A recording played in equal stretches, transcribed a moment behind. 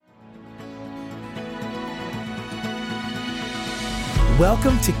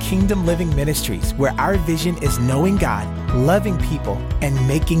Welcome to Kingdom Living Ministries, where our vision is knowing God, loving people, and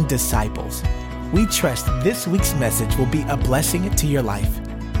making disciples. We trust this week's message will be a blessing to your life.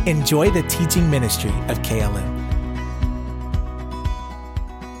 Enjoy the teaching ministry of KLM.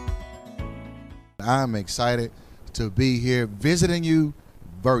 I'm excited to be here visiting you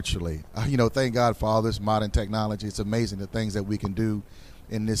virtually. Thank God for all this modern technology. It's amazing the things that we can do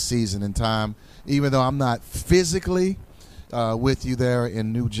in this season and time. Even though I'm not physically with you there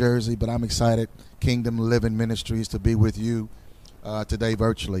in New Jersey, but I'm excited, Kingdom Living Ministries, to be with you today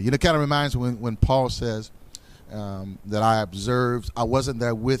virtually. It kind of reminds me when Paul says that I wasn't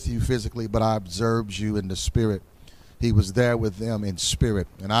there with you physically, but I observed you in the spirit. He was there with them in spirit.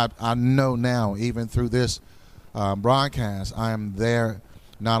 And I know now, even through this broadcast, I am there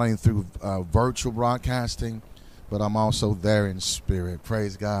not only through virtual broadcasting, but I'm also there in spirit.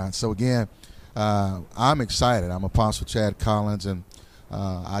 Praise God. So again, I'm excited. I'm Apostle Chad Collins, and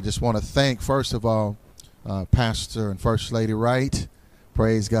I just want to thank, first of all, Pastor and First Lady Wright.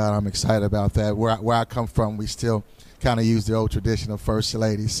 Praise God. I'm excited about that. Where I come from, we still kind of use the old tradition of First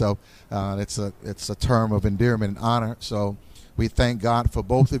Lady, so it's a term of endearment and honor. So we thank God for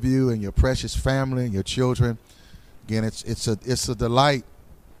both of you and your precious family and your children. Again, it's a delight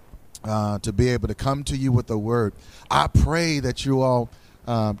to be able to come to you with the word. I pray that you all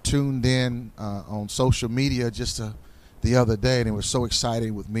tuned in on social media just the other day, and it was so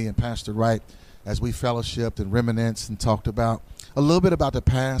exciting with me and Pastor Wright as we fellowshiped and reminisced and talked about a little bit about the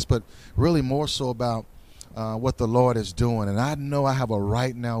past, but really more so about what the Lord is doing. And I know I have a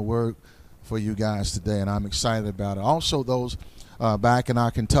right now word for you guys today, and I'm excited about it. Also, those back in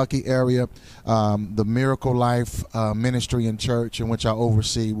our Kentucky area, the Miracle Life Ministry and Church, in which I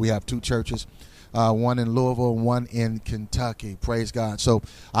oversee, we have two churches, one in Louisville, one in Kentucky. Praise God. So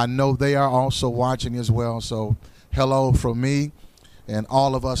I know they are also watching as well. So hello from me and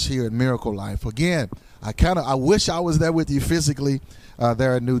all of us here at Miracle Life. Again, I wish I was there with you physically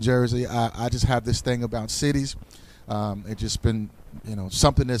there in New Jersey. I just have this thing about cities. It's just been,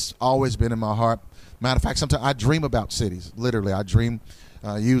 something that's always been in my heart. Matter of fact, sometimes I dream about cities. Literally, I dream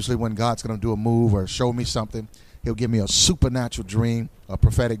usually when God's going to do a move or show me something. He'll give me a supernatural dream, a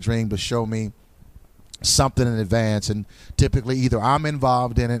prophetic dream to show me something in advance. And typically either I'm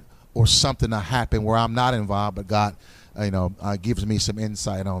involved in it or something will happen where I'm not involved, but God, gives me some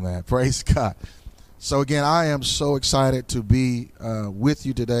insight on that. Praise God. So again, I am so excited to be with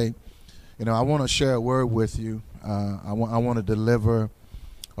you today. I want to share a word with you. I want to deliver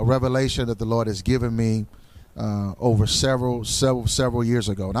a revelation that the Lord has given me over several years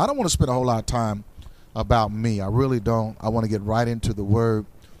ago. And I don't want to spend a whole lot of time about me. I really don't. I want to get right into the word.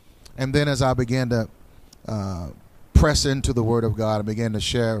 And then as I began to press into the word of God and begin to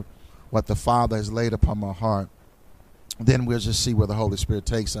share what the Father has laid upon my heart, then we'll just see where the Holy Spirit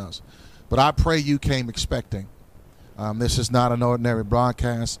takes us. But I pray you came expecting. This is not an ordinary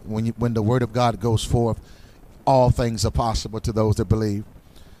broadcast. When the word of God goes forth, all things are possible to those that believe.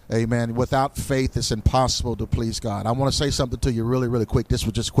 Amen. Without faith, it's impossible to please God. I want to say something to you really, really quick. This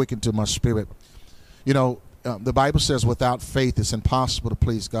will just quicken to my spirit. The Bible says without faith, it's impossible to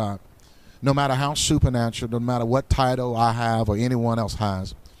please God. No matter how supernatural, no matter what title I have or anyone else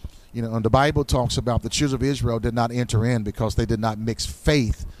has. And the Bible talks about the children of Israel did not enter in because they did not mix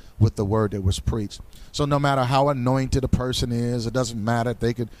faith with the word that was preached. So no matter how anointed a person is, it doesn't matter.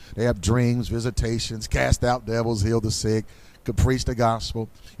 They have dreams, visitations, cast out devils, heal the sick, could preach the gospel.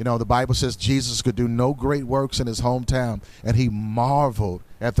 The Bible says Jesus could do no great works in his hometown, and he marveled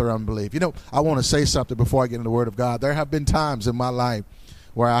at their unbelief. I want to say something before I get into the word of God. There have been times in my life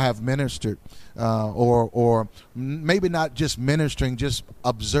where I have ministered or maybe not just ministering, just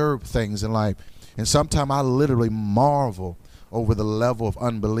observe things in life. And sometimes I literally marvel over the level of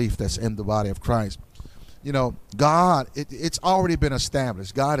unbelief that's in the body of Christ. God, it's already been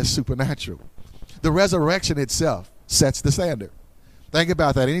established. God is supernatural. The resurrection itself sets the standard. Think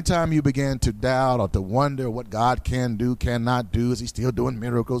about that. Anytime you begin to doubt or to wonder what God can do, cannot do, is he still doing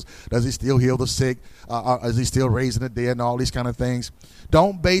miracles? Does he still heal the sick? Is he still raising the dead and all these kind of things?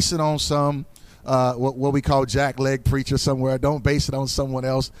 Don't base it on some what we call jackleg preacher somewhere. Don't base it on someone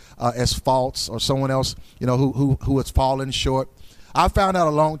else as false or someone else who has fallen short. I found out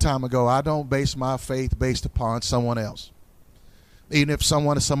a long time ago I don't base my faith based upon someone else. Even if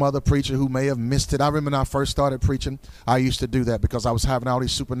some other preacher who may have missed it. I remember when I first started preaching, I used to do that because I was having all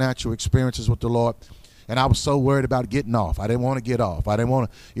these supernatural experiences with the Lord. And I was so worried about getting off. I didn't want to get off. I didn't want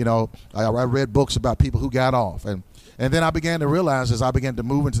to, I read books about people who got off. And then I began to realize as I began to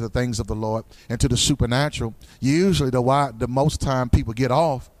move into the things of the Lord and to the supernatural, usually the most time people get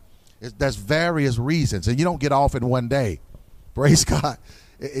off, there's various reasons. And you don't get off in one day. Praise God.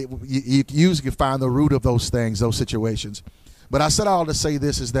 You usually can find the root of those things, those situations. But I said all to say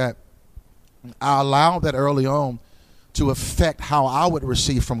this is that I allowed that early on to affect how I would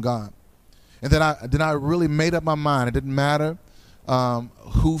receive from God. And then I really made up my mind. It didn't matter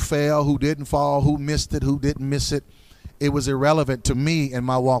who fell, who didn't fall, who missed it, who didn't miss it. It was irrelevant to me in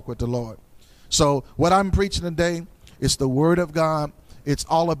my walk with the Lord. So what I'm preaching today is the Word of God. It's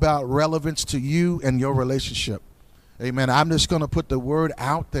all about relevance to you and your relationship. Amen. I'm just going to put the Word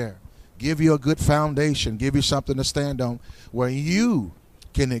out there, give you a good foundation, give you something to stand on where you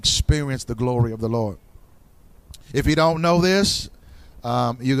can experience the glory of the Lord. If you don't know this,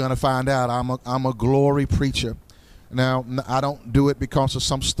 you're going to find out I'm a glory preacher. Now, I don't do it because of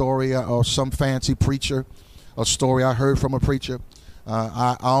some story or some fancy preacher, a story I heard from a preacher.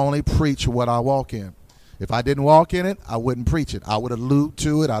 I only preach what I walk in. If I didn't walk in it, I wouldn't preach it. I would allude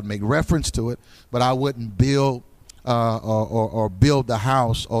to it. I'd make reference to it, but I wouldn't build or build the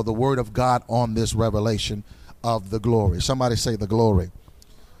house or the Word of God on this revelation of the glory. Somebody say the glory.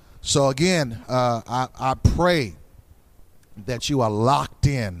 So again, I pray that you are locked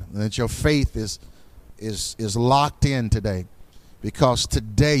in, that your faith is locked in today, because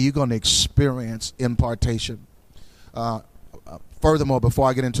today you're going to experience impartation. Furthermore, before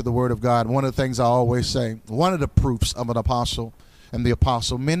I get into the Word of God, one of the things I always say, one of the proofs of an apostle and the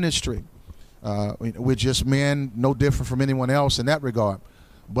apostle ministry, we're just men, no different from anyone else in that regard,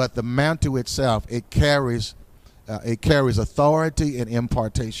 but the mantle itself, it carries authority and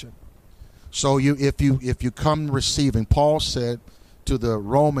impartation. So if you come receiving, Paul said to the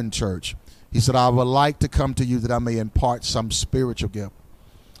Roman church, he said, I would like to come to you that I may impart some spiritual gift.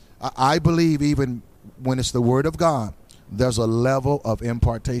 I believe even when it's the Word of God, there's a level of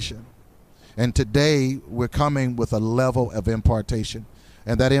impartation. And today we're coming with a level of impartation.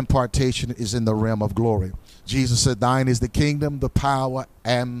 And that impartation is in the realm of glory. Jesus said, thine is the kingdom, the power,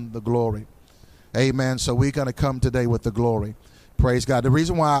 and the glory. Amen. So we're going to come today with the glory. Praise God. The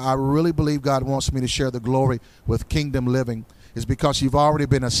reason why I really believe God wants me to share the glory with Kingdom Living is because you've already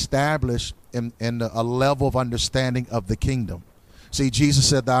been established in a level of understanding of the kingdom. See, Jesus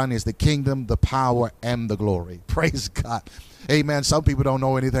said thine is the kingdom, the power, and the glory. Praise God. Amen. Some people don't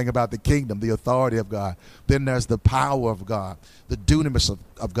know anything about the kingdom, the authority of God. Then there's the power of God, the dunamis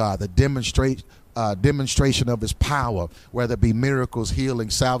of God, the demonstration of his power, whether it be miracles, healing,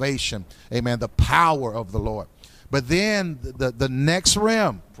 salvation. Amen. The power of the Lord. But then the next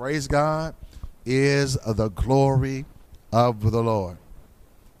realm, praise God, is the glory of the Lord.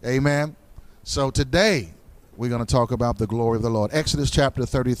 Amen. So today we're going to talk about the glory of the Lord. Exodus chapter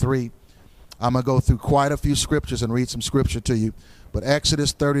 33. I'm going to go through quite a few scriptures and read some scripture to you. But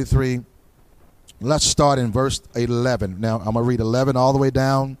Exodus 33, let's start in verse 11. Now, I'm going to read 11 all the way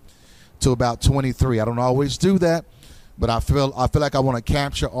down to about 23. I don't always do that, but I feel like I want to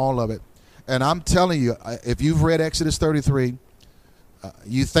capture all of it. And I'm telling you, if you've read Exodus 33,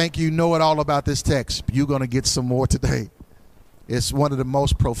 you think you know it all about this text, you're going to get some more today. It's one of the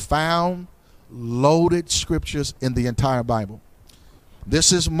most profound, loaded scriptures in the entire Bible.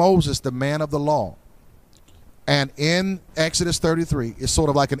 This is Moses, the man of the law. And in Exodus 33, it's sort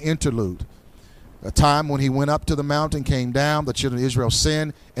of like an interlude. A time when he went up to the mountain, came down, the children of Israel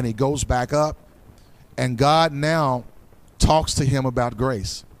sinned, and he goes back up. And God now talks to him about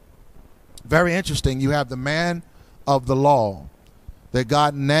grace. Very interesting. You have the man of the law that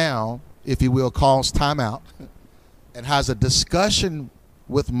God now, if you will, calls time out and has a discussion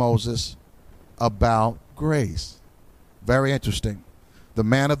with Moses about grace. Very interesting. The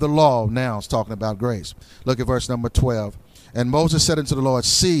man of the law now is talking about grace. Look at verse number 12. And Moses said unto the Lord,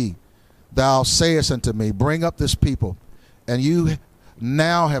 see, thou sayest unto me, bring up this people, and you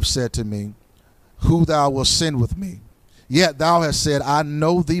now have said to me, who thou wilt send with me. Yet thou hast said, I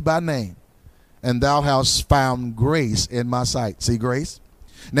know thee by name, and thou hast found grace in my sight. See, grace?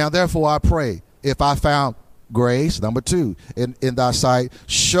 Now therefore I pray, if I found grace, number 2, in thy sight,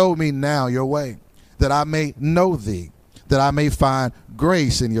 show me now your way, that I may know thee, that I may find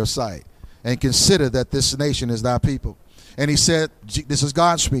grace in your sight, and consider that this nation is thy people. And he said, this is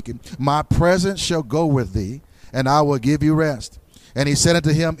God speaking, my presence shall go with thee, and I will give you rest. And he said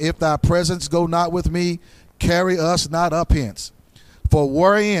unto him, if thy presence go not with me, carry us not up hence. For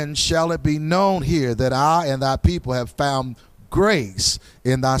wherein shall it be known here that I and thy people have found grace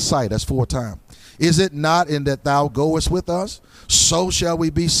in thy sight? That's 4 times. Is it not in that thou goest with us? So shall we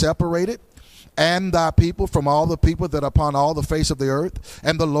be separated, and thy people from all the people that are upon all the face of the earth.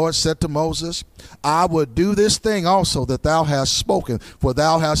 And the Lord said to Moses, I will do this thing also that thou hast spoken, for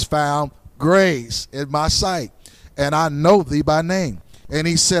thou hast found grace in my sight, and I know thee by name. And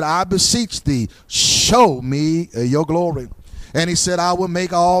he said, I beseech thee, show me your glory. And he said, I will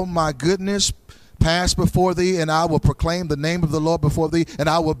make all my goodness pass before thee, and I will proclaim the name of the Lord before thee, and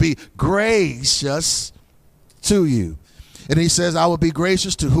I will be gracious to you. And he says, I will be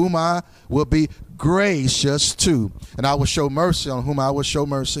gracious to whom I will be gracious to, and I will show mercy on whom I will show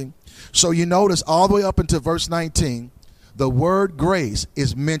mercy. So you notice all the way up into verse 19, the word grace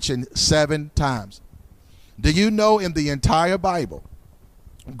is mentioned 7 times. Do you know in the entire Bible,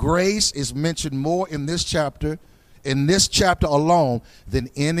 grace is mentioned more in this chapter alone, than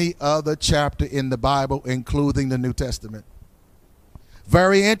any other chapter in the Bible, including the New Testament?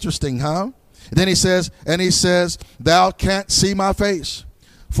 Very interesting, huh? Then he says, thou canst see my face,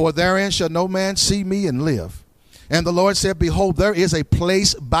 for therein shall no man see me and live. And the Lord said, behold, there is a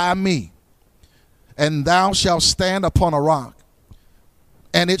place by me, and thou shalt stand upon a rock.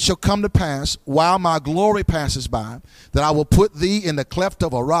 And it shall come to pass, while my glory passes by, that I will put thee in the cleft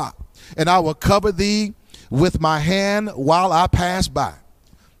of a rock, and I will cover thee with my hand while I pass by.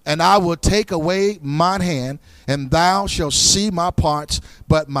 And I will take away mine hand, and thou shalt see my parts,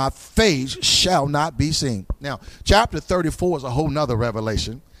 but my face shall not be seen. Now, chapter 34 is a whole nother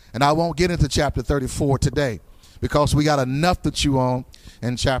revelation, and I won't get into chapter 34 today because we got enough to chew on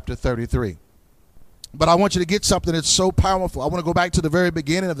in chapter 33. But I want you to get something that's so powerful. I want to go back to the very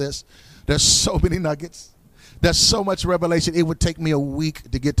beginning of this. There's so many nuggets. There's so much revelation. It would take me a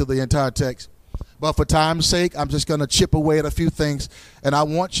week to get to the entire text. But for time's sake, I'm just going to chip away at a few things. And I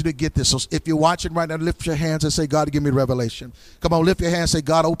want you to get this. So if you're watching right now, lift your hands and say, God, give me revelation. Come on, lift your hands and say,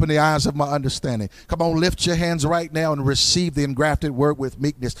 God, open the eyes of my understanding. Come on, lift your hands right now and receive the engrafted word with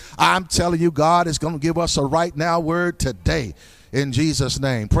meekness. I'm telling you, God is going to give us a right now word today in Jesus'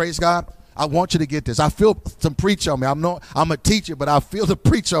 name. Praise God. I want you to get this. I feel some preach on me. I'm a teacher, but I feel the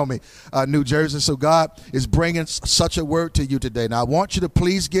preach on me, New Jersey. So God is bringing such a word to you today. Now, I want you to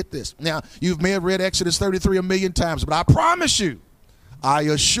please get this. Now, you may have read Exodus 33 a million times, but I promise you, I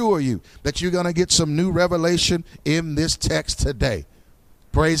assure you that you're going to get some new revelation in this text today.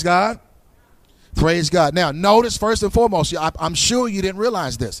 Praise God. Praise God. Now, notice first and foremost, I'm sure you didn't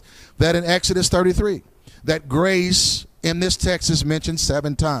realize this, that in Exodus 33, that grace in this text is mentioned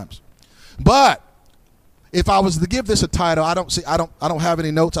 7 times. But if I was to give this a title, I don't have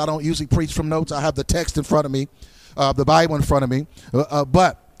any notes. I don't usually preach from notes. I have the text in front of me, the Bible in front of me.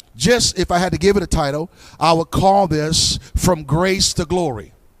 But just if I had to give it a title, I would call this From Grace to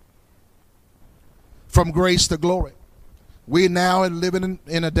Glory. From Grace to Glory. We now are living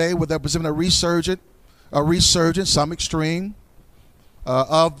in a day where there was a resurgence, some extreme,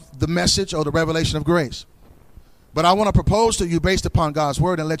 of the message or the revelation of grace. But I want to propose to you based upon God's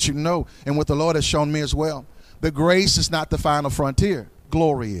word and let you know, and what the Lord has shown me as well, that grace is not the final frontier.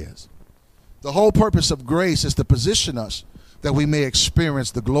 Glory is. The whole purpose of grace is to position us that we may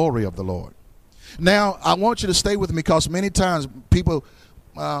experience the glory of the Lord. Now, I want you to stay with me because many times people,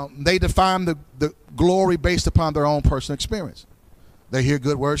 they define the glory based upon their own personal experience. They hear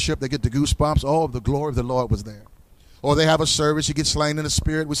good worship, they get the goosebumps, oh, the glory of the Lord was there. Or they have a service, you get slain in the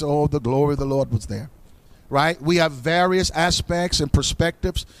spirit, we say, oh, the glory of the Lord was there. Right? We have various aspects and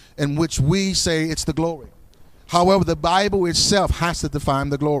perspectives in which we say it's the glory. However, the Bible itself has to define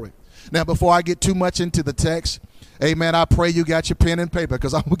the glory. Now, before I get too much into the text, amen, I pray you got your pen and paper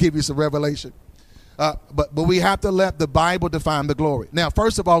because I'm going to give you some revelation. But we have to let the Bible define the glory. Now,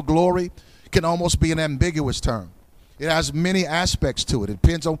 first of all, glory can almost be an ambiguous term. It has many aspects to it. It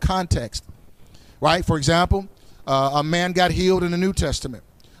depends on context. Right? For example, a man got healed in the New Testament.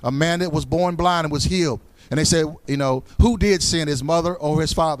 A man that was born blind and was healed. And they said, who did sin, his mother or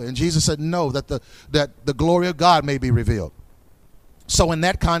his father? And Jesus said, no, that the glory of God may be revealed. So in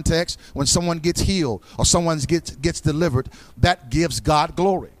that context, when someone gets healed or someone gets delivered, that gives God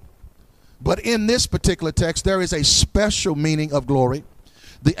glory. But in this particular text, there is a special meaning of glory.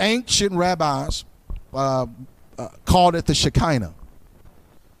 The ancient rabbis called it the Shekinah.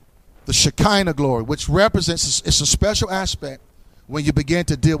 The Shekinah glory, which represents, it's a special aspect when you begin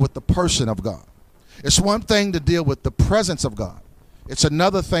to deal with the person of God. It's one thing to deal with the presence of God. It's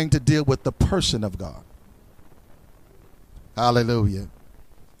another thing to deal with the person of God. Hallelujah.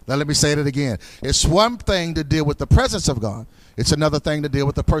 Now let me say it again. It's one thing to deal with the presence of God. It's another thing to deal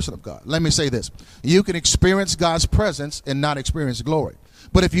with the person of God. Let me say this. You can experience God's presence and not experience glory.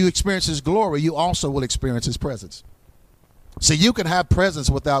 But if you experience his glory, you also will experience his presence. So you can have presence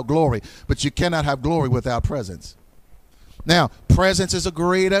without glory, but you cannot have glory without presence. Now, presence is a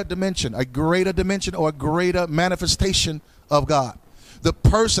greater dimension or a greater manifestation of God. The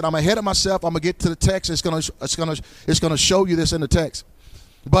person, I'm ahead of myself. I'm gonna get to the text. It's gonna show you this in the text.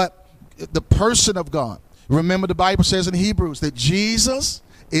 But the person of God. Remember, the Bible says in Hebrews that Jesus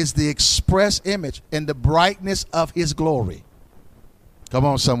is the express image and the brightness of his glory. Come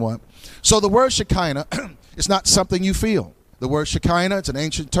on, someone. So the word Shekinah is not something you feel. The word Shekinah, it's an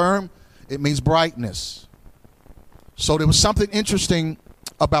ancient term. It means brightness. So there was something interesting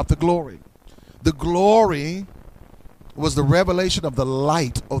about the glory. The glory was the revelation of the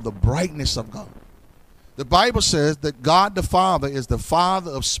light or the brightness of God. The Bible says that God the Father is the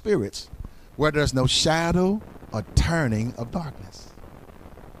Father of spirits, where there's no shadow or turning of darkness.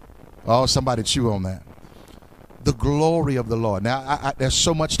 Oh, somebody chew on that. The glory of the Lord. Now, there's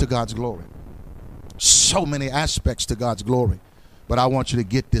so much to God's glory. So many aspects to God's glory. But I want you to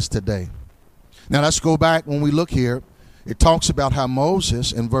get this today. Now, let's go back. When we look here, it talks about how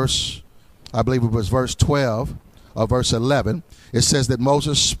Moses in verse 12 or verse 11, it says that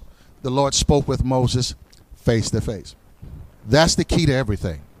the Lord spoke with Moses face to face. That's the key to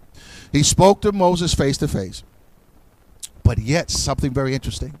everything. He spoke to Moses face to face. But yet, something very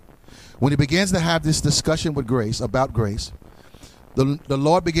interesting. When he begins to have this discussion with grace, about grace, the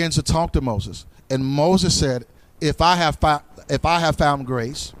Lord begins to talk to Moses. And Moses said, if I have found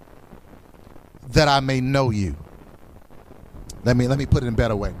grace, that I may know you. Let me put it in a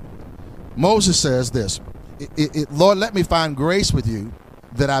better way. Moses says this, Lord, let me find grace with you,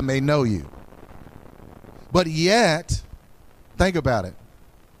 that I may know you. But yet, think about it.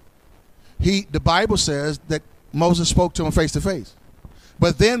 The Bible says that Moses spoke to him face to face.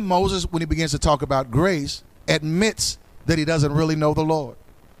 But then Moses, when he begins to talk about grace, admits that he doesn't really know the Lord.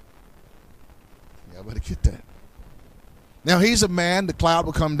 Yeah, I better get that. Now, he's a man, the cloud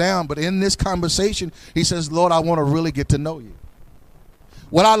will come down, but in this conversation, he says, Lord, I want to really get to know you.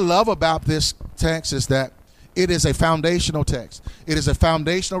 What I love about this text is that it is a foundational text. It is a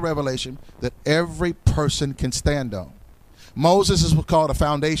foundational revelation that every person can stand on. Moses is what's called a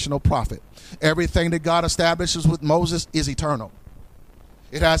foundational prophet. Everything that God establishes with Moses is eternal.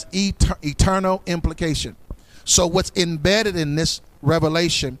 It has eternal implication. So what's embedded in this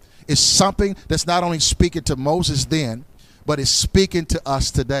revelation is something that's not only speaking to Moses then, but is speaking to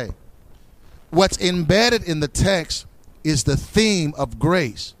us today. What's embedded in the text is the theme of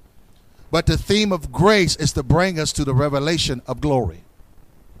grace. But the theme of grace is to bring us to the revelation of glory.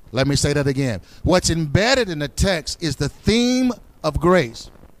 Let me say that again. What's embedded in the text is the theme of grace.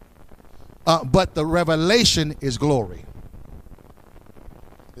 But the revelation is glory.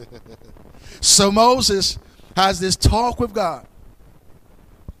 So Moses has this talk with God.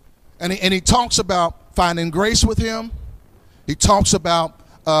 And he talks about finding grace with him. He talks about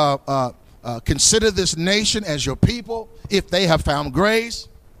consider this nation as your people if they have found grace.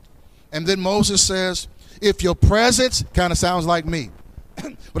 And then Moses says, if your presence, kind of sounds like me.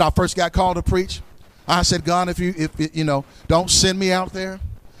 When I first got called to preach, I said, God, if you don't send me out there.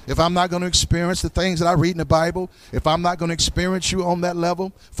 If I'm not going to experience the things that I read in the Bible, if I'm not going to experience you on that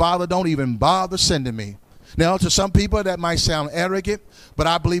level, Father, don't even bother sending me. Now, to some people that might sound arrogant, but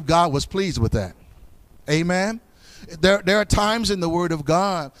I believe God was pleased with that. Amen. There are times in the Word of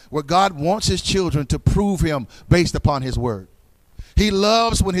God where God wants his children to prove him based upon his word. He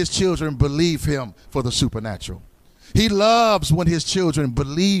loves when his children believe him for the supernatural. He loves when his children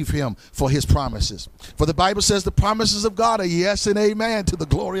believe him for his promises. For the Bible says the promises of God are yes and amen to the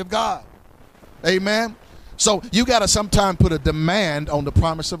glory of God. Amen. So you got to sometime put a demand on the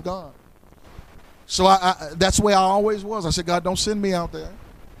promise of God. So that's where I always was. I said, God, don't send me out there.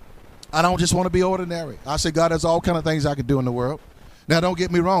 I don't just want to be ordinary. I said, God, there's all kind of things I can do in the world. Now, don't get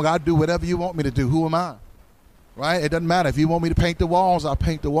me wrong. I'll do whatever you want me to do. Who am I? Right? It doesn't matter. If you want me to paint the walls, I'll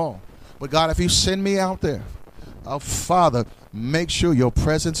paint the wall. But God, if you send me out there, oh, Father, make sure your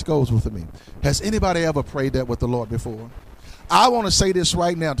presence goes with me. Has anybody ever prayed that with the Lord before? I want to say this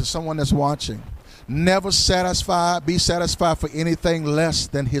right now to someone that's watching. Never be satisfied for anything less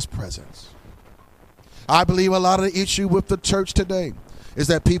than his presence. I believe a lot of the issue with the church today is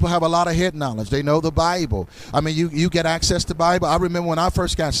that people have a lot of head knowledge. They know the Bible. I mean, you get access to the Bible. I remember when I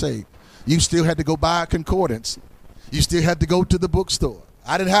first got saved, you still had to go buy a concordance. You still had to go to the bookstore.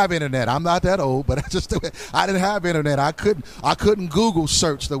 I didn't have internet. I'm not that old, but I didn't have internet. I couldn't Google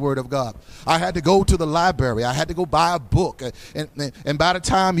search the Word of God. I had to go to the library. I had to go buy a book. And by the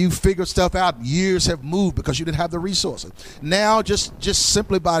time you figure stuff out, years have moved because you didn't have the resources. Now, just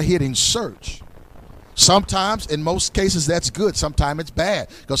simply by hitting search. Sometimes, in most cases, that's good. Sometimes it's bad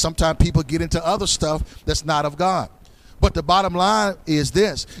because sometimes people get into other stuff that's not of God. But the bottom line is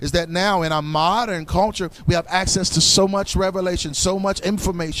this, is that now in our modern culture, we have access to so much revelation, so much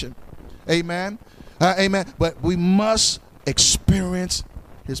information. Amen. Amen. But we must experience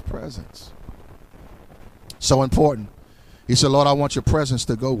his presence. So important. He said, Lord, I want your presence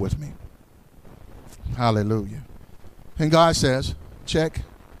to go with me. Hallelujah. And God says, check.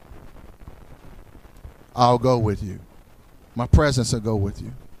 I'll go with you. My presence will go with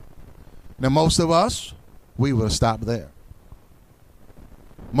you. Now, most of us, we will stop there.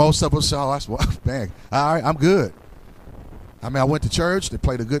 Most of us say, oh, that's, well, man, all right, I'm good. I mean, I went to church. They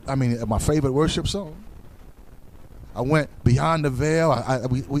played my favorite worship song. I went beyond the veil.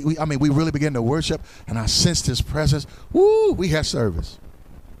 We really began to worship, and I sensed his presence. Woo, we had service.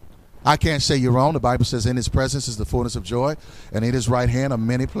 I can't say you're wrong. The Bible says in his presence is the fullness of joy, and in his right hand are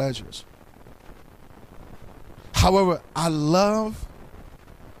many pleasures. However, I love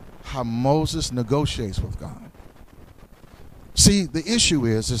how Moses negotiates with God. See, the issue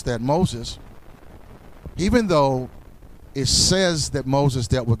is that Moses, even though it says that Moses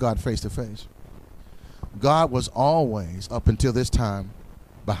dealt with God face to face, God was always, up until this time,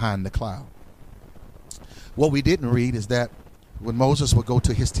 behind the cloud. What we didn't read is that when Moses would go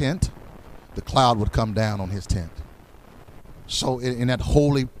to his tent, the cloud would come down on his tent. So in that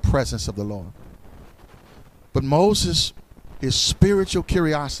holy presence of the Lord. But Moses, his spiritual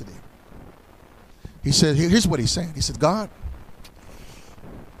curiosity, he said, here's what he's saying. He said, God,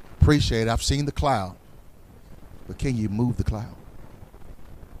 appreciate it. I've seen the cloud, but can you move the cloud?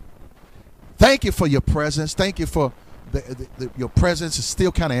 Thank you for your presence. Thank you for your presence is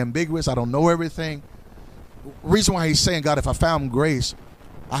still kind of ambiguous. I don't know everything. Reason why he's saying, God, if I found grace,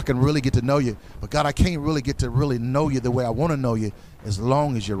 I can really get to know you. But God, I can't really get to really know you the way I want to know you as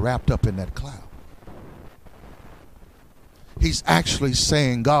long as you're wrapped up in that cloud. He's actually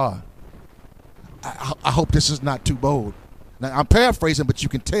saying, God, I hope this is not too bold. Now, I'm paraphrasing, but you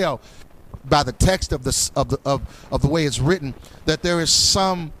can tell by the text of the way it's written that there's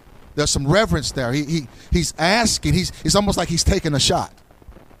some reverence there. He's asking. It's almost like he's taking a shot.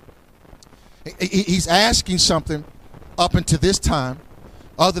 He's asking something up until this time,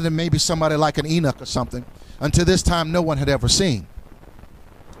 other than maybe somebody like an Enoch or something. Until this time, no one had ever seen.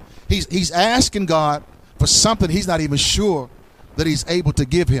 He's asking God for something he's not even sure that he's able to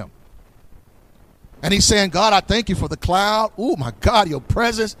give him. And he's saying, God, I thank you for the cloud. Oh, my God, your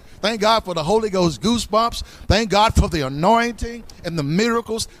presence. Thank God for the Holy Ghost goosebumps. Thank God for the anointing and the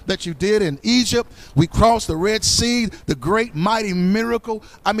miracles that you did in Egypt. We crossed the Red Sea, the great, mighty miracle.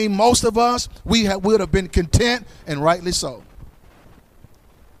 I mean, most of us, would have been content, and rightly so.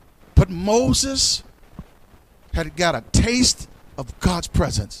 But Moses had got a taste of God's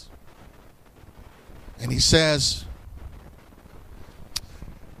presence. And he says,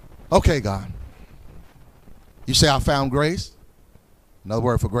 okay, God. You say I found grace? Another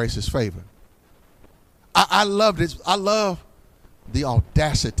word for grace is favor. I love this. I love the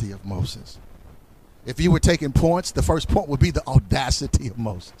audacity of Moses. If you were taking points, the first point would be the audacity of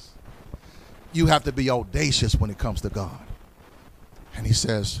Moses. You have to be audacious when it comes to God. And he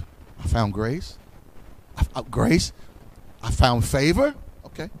says, I found grace. Grace. I found favor.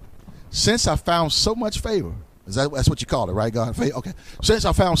 Okay. Since I found so much favor, that's what you call it, right, God? Okay. Since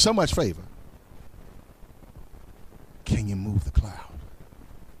I found so much favor, can you move the cloud?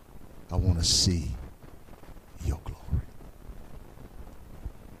 I want to see your glory.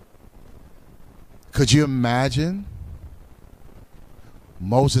 Could you imagine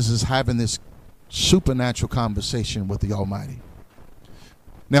Moses is having this supernatural conversation with the Almighty?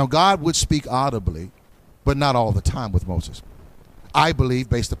 Now, God would speak audibly, but not all the time with Moses. I believe,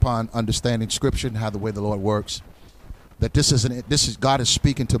 based upon understanding Scripture and how the way the Lord works, that God is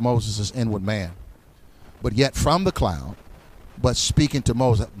speaking to Moses' inward man. But yet from the cloud, but speaking to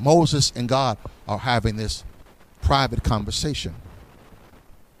Moses. Moses and God are having this private conversation.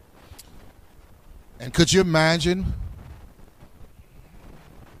 And could you imagine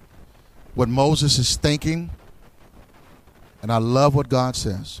what Moses is thinking? And I love what God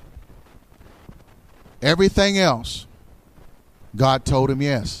says. Everything else, God told him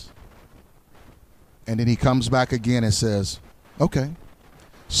yes. And then he comes back again and says, okay,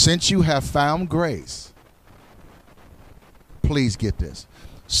 since you have found grace, please get this.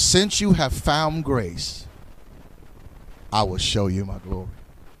 Since you have found grace, I will show you my glory.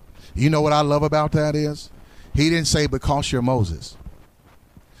 You know what I love about that is? He didn't say because you're Moses.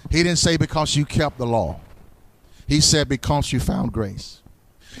 He didn't say because you kept the law. He said because you found grace.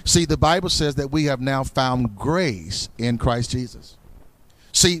 See, the Bible says that we have now found grace in Christ Jesus.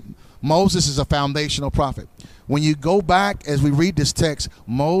 See, Moses is a foundational prophet. When you go back as we read this text,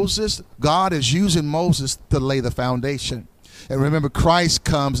 God is using Moses to lay the foundation. And remember, Christ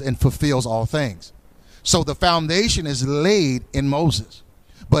comes and fulfills all things. So the foundation is laid in Moses,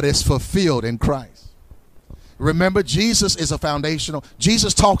 but it's fulfilled in Christ. Remember, Jesus is a foundational.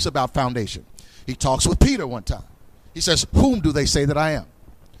 Jesus talks about foundation. He talks with Peter one time. He says, whom do they say that I am?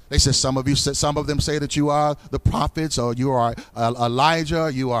 They said some of them say that you are the prophets, or you are Elijah,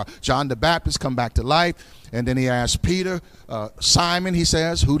 you are John the Baptist come back to life. And then he asked Peter, Simon, he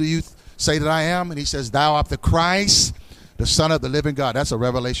says, who do you say that I am? And he says, thou art the Christ, the Son of the living God. That's a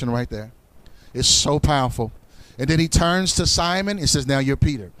revelation right there. It's so powerful. And then he turns to Simon and says, now you're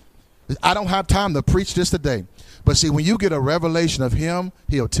Peter. I don't have time to preach this today. But see, when you get a revelation of him,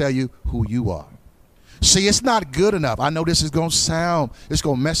 he'll tell you who you are. See, it's not good enough. I know this is going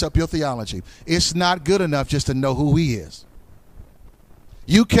to mess up your theology. It's not good enough just to know who he is.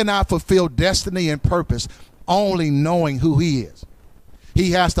 You cannot fulfill destiny and purpose only knowing who he is.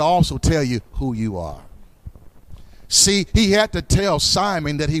 He has to also tell you who you are. See, he had to tell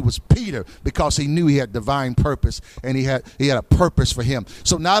Simon that he was Peter because he knew he had divine purpose, and he had a purpose for him.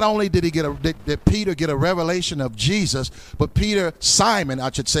 So not only did Peter get a revelation of Jesus, but Simon,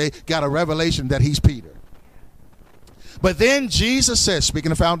 I should say, got a revelation that he's Peter. But then Jesus says,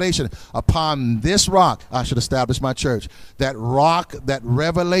 speaking of foundation, upon this rock I should establish my church. That rock, that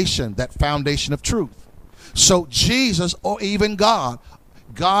revelation, that foundation of truth. So Jesus, or even God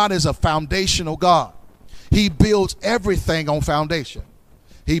is a foundational God. He builds everything on foundation.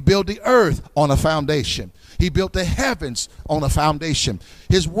 He built the earth on a foundation. He built the heavens on a foundation.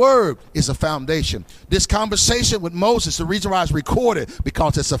 His word is a foundation. This conversation with Moses, the reason why it's recorded,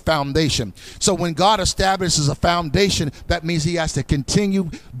 because it's a foundation. So when God establishes a foundation, that means he has to continue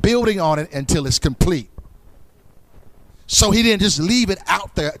building on it until it's complete. So he didn't just leave it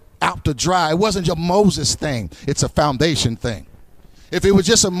out there, out to dry. It wasn't a Moses thing. It's a foundation thing. If it was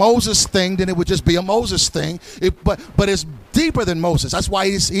just a Moses thing, then it would just be a Moses thing. But it's deeper than Moses. That's why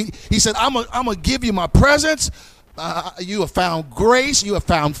he said, I'm gonna give you my presence. You have found grace. You have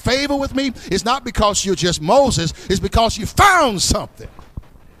found favor with me. It's not because you're just Moses. It's because you found something.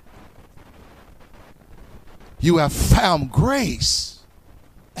 You have found grace.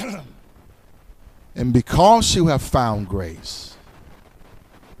 And because you have found grace,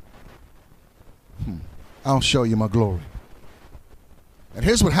 I'll show you my glory. And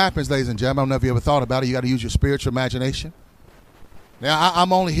here's what happens, ladies and gentlemen. I don't know if you ever thought about it. You got to use your spiritual imagination. Now,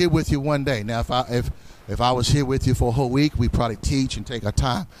 I'm only here with you one day. Now, if I was here with you for a whole week, we'd probably teach and take our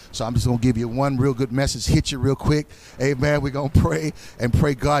time. So I'm just going to give you one real good message, hit you real quick. Amen. We're going to pray and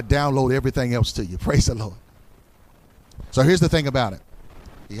pray God download everything else to you. Praise the Lord. So here's the thing about it.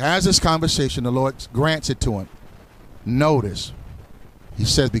 He has this conversation. The Lord grants it to him. Notice, he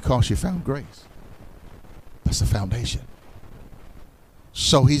says, because you found grace. That's the foundation.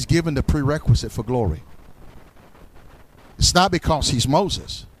 So he's given the prerequisite for glory. It's not because he's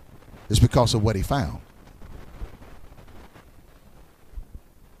Moses. It's because of what he found.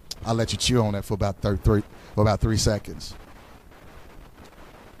 I'll let you chew on that for about 3 seconds.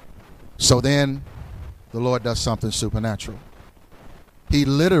 So then the Lord does something supernatural. He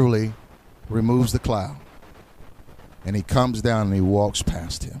literally removes the cloud, and he comes down and he walks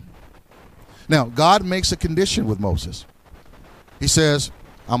past him. Now, God makes a condition with Moses. He says,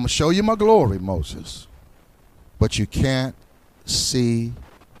 I'm going to show you my glory, Moses, but you can't see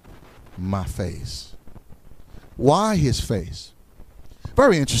my face. Why his face?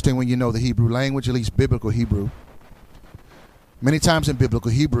 Very interesting when you know the Hebrew language, at least biblical Hebrew. Many times in biblical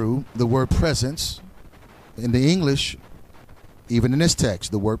Hebrew, the word presence, in the English, even in this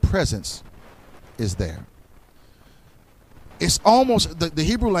text, the word presence is there. It's almost, the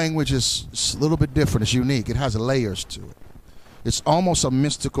Hebrew language is a little bit different. It's unique. It has layers to it. It's almost a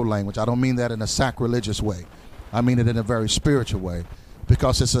mystical language. I don't mean that in a sacrilegious way. I mean it in a very spiritual way,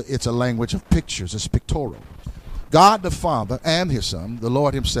 because it's a language of pictures. It's pictorial. God the Father and his Son, the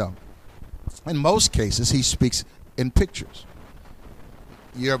Lord himself, in most cases, he speaks in pictures.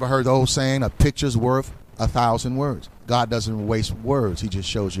 You ever heard the old saying, a picture's worth 1,000 words? God doesn't waste words. He just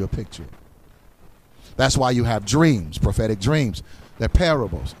shows you a picture. That's why you have dreams, prophetic dreams. They're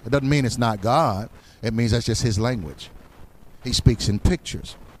parables. It doesn't mean it's not God. It means that's just his language. He speaks in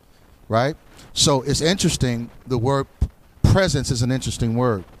pictures, right? So it's interesting. The word presence is an interesting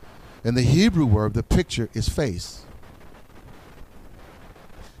word. In the Hebrew word, the picture is face.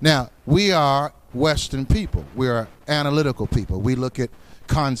 Now, we are Western people. We are analytical people. We look at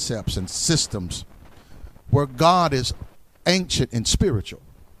concepts and systems, where God is ancient and spiritual.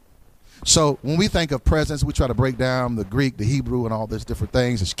 So when we think of presence, we try to break down the Greek, the Hebrew, and all these different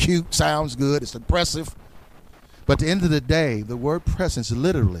things. It's cute, sounds good, it's impressive. But at the end of the day, the word presence,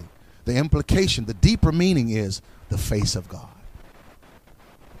 literally, the implication, the deeper meaning is the face of God.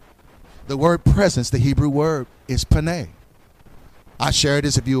 The word presence, the Hebrew word, is paneh. I shared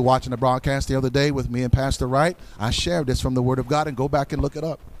this if you were watching the broadcast the other day with me and Pastor Wright. I shared this from the Word of God, and go back and look it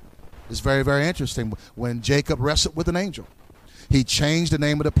up. It's very, very interesting. When Jacob wrestled with an angel, He changed the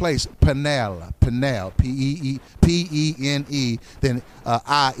name of the place, Peniel, P-E-N-E, then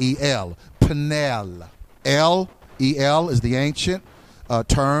I-E-L, Peniel. El is the ancient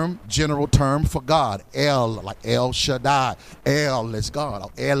term, general term for God. El, like El Shaddai. El is God.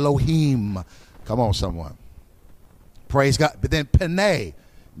 Elohim. Come on, someone. Praise God. But then Pene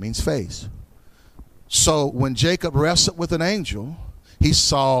means face. So when Jacob wrestled with an angel, he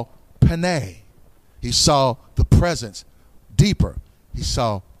saw Pene. He saw the presence deeper. He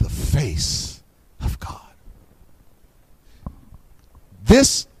saw the face of God.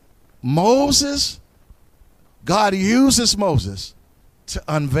 This Moses, God uses Moses to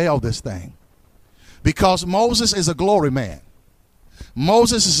unveil this thing, because Moses is a glory man.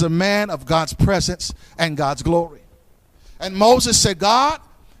 Moses is a man of God's presence and God's glory. And Moses said, God,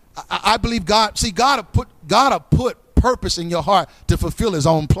 I believe God, see, God have put purpose in your heart to fulfill his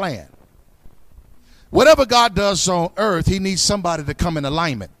own plan. Whatever God does on earth, he needs somebody to come in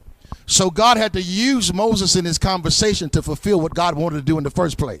alignment. So God had to use Moses in his conversation to fulfill what God wanted to do in the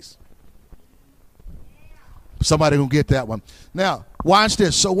first place. Somebody gonna get that one. Now, watch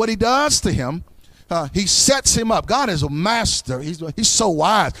this. So what he does to him, he sets him up. God is a master. He's so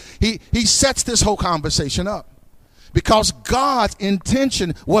wise. He sets this whole conversation up because God's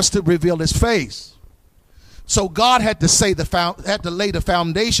intention was to reveal his face. So God had to lay the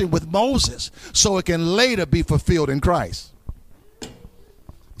foundation with Moses so it can later be fulfilled in Christ.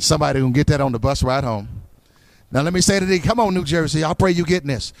 Somebody gonna get that on the bus ride home. Now let me say today, come on, New Jersey, I pray you getting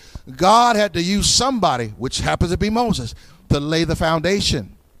this. God had to use somebody, which happens to be Moses, to lay the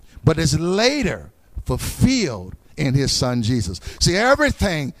foundation. But it's later fulfilled in his son Jesus. See,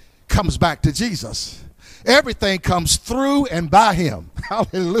 everything comes back to Jesus. Everything comes through and by him.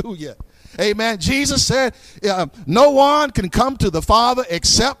 Hallelujah. Amen. Jesus said, no one can come to the Father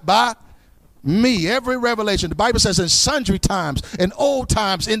except by me. Every revelation, the Bible says in sundry times, in old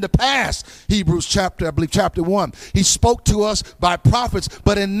times, in the past, Hebrews chapter 1, he spoke to us by prophets,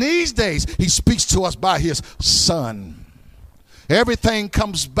 but in these days, he speaks to us by his son. Everything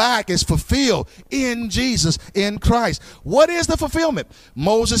comes back, is fulfilled in Jesus, in Christ. What is the fulfillment?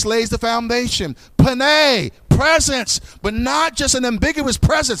 Moses lays the foundation. Pene, presence, but not just an ambiguous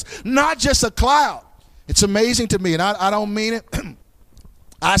presence, not just a cloud. It's amazing to me, and I don't mean it.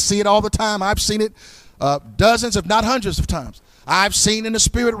 I see it all the time. I've seen it dozens, if not hundreds of times. I've seen in the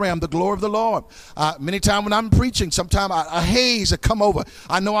spirit realm the glory of the Lord. Many times when I'm preaching, sometimes a haze will come over.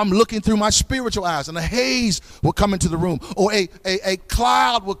 I know I'm looking through my spiritual eyes, and a haze will come into the room, or a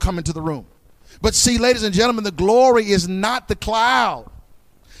cloud will come into the room. But see, ladies and gentlemen, the glory is not the cloud.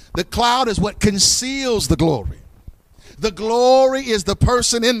 The cloud is what conceals the glory. The glory is the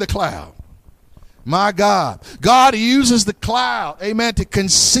person in the cloud. My God. God uses the cloud, amen, to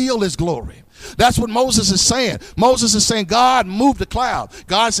conceal his glory. That's what Moses is saying. Moses is saying, God moved the cloud.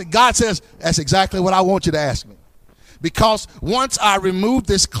 God says, that's exactly what I want you to ask me. Because once I remove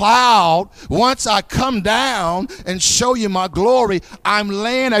this cloud, once I come down and show you my glory, I'm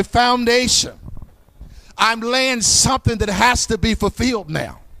laying a foundation. I'm laying something that has to be fulfilled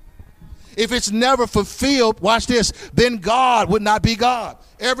now. If it's never fulfilled, watch this, then God would not be God.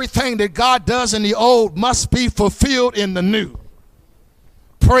 Everything that God does in the old must be fulfilled in the new.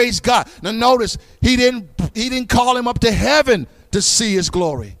 Praise God. Now notice, he didn't call him up to heaven to see his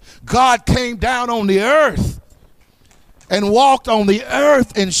glory. God came down on the earth and walked on the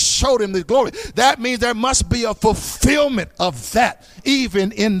earth and showed him the glory. That means there must be a fulfillment of that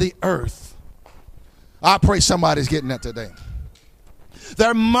even in the earth. I pray somebody's getting that today.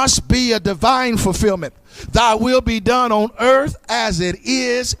 There must be a divine fulfillment. Thy will be done on earth as it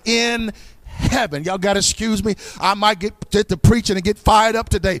is in heaven. Y'all got to excuse me. I might get to preaching and get fired up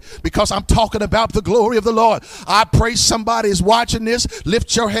today because I'm talking about the glory of the Lord. I pray somebody is watching this.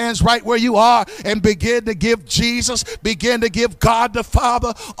 Lift your hands right where you are and begin to give Jesus, begin to give God the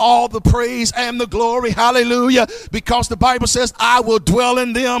Father all the praise and the glory. Hallelujah. Because the Bible says, I will dwell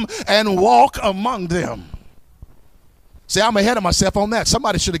in them and walk among them. See, I'm ahead of myself on that.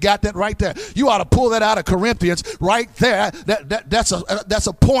 Somebody should have got that right there. You ought to pull that out of Corinthians right there. That's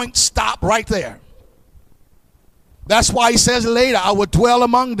a point stop right there. That's why he says later, I will dwell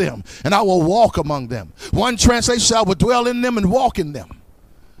among them and I will walk among them. One translation says, I will dwell in them and walk in them.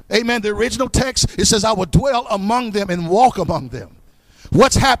 Amen. The original text, it says, I will dwell among them and walk among them.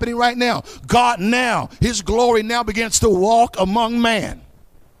 What's happening right now? God now, his glory now begins to walk among man.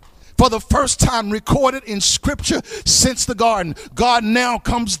 For the first time recorded in scripture since the garden, God now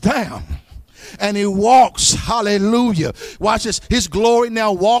comes down and he walks. Hallelujah. Watch this. His glory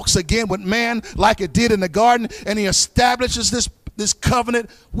now walks again with man like it did in the garden, and he establishes this this covenant,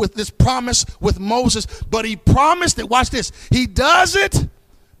 with this promise with Moses, but he promised it. Watch this. He does it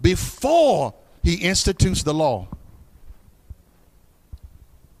before he institutes the law.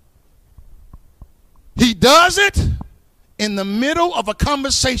 He does it in the middle of a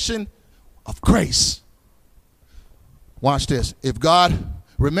conversation of grace. Watch this. If God,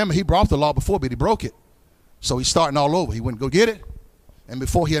 remember, he brought the law before, but he broke it. So he's starting all over. He wouldn't go get it. And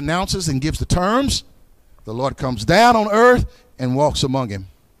before he announces and gives the terms, the Lord comes down on earth and walks among him.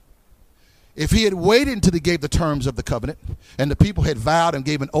 If he had waited until he gave the terms of the covenant and the people had vowed and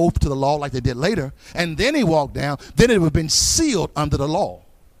gave an oath to the law like they did later, and then he walked down, then it would have been sealed under the law.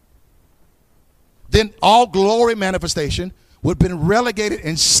 Then all glory manifestation would have been relegated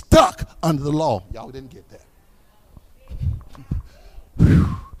and stuck under the law. Y'all didn't get that.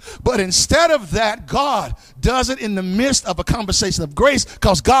 But instead of that, God does it in the midst of a conversation of grace,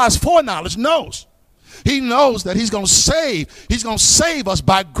 because God's foreknowledge knows. He knows that he's going to save us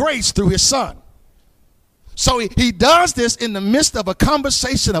by grace through his son. So he does this in the midst of a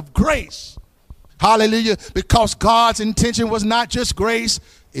conversation of grace. Hallelujah. Because God's intention was not just grace,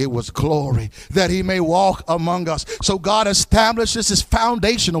 it was glory, that he may walk among us. So God establishes this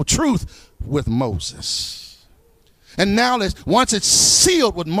foundational truth with Moses. And now, once it's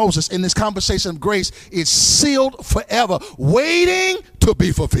sealed with Moses in this conversation of grace, it's sealed forever, waiting to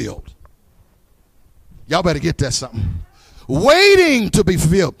be fulfilled. Y'all better get that something. Waiting to be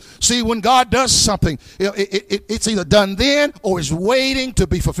fulfilled. See, when God does something, it's either done then or it's waiting to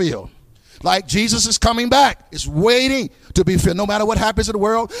be fulfilled. Like Jesus is coming back. It's waiting to be fulfilled. No matter what happens in the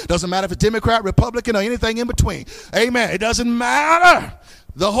world, doesn't matter if it's Democrat, Republican, or anything in between. Amen. It doesn't matter.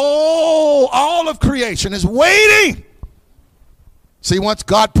 All of creation is waiting. See, once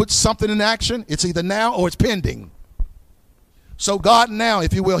God puts something in action, it's either now or it's pending. So God now,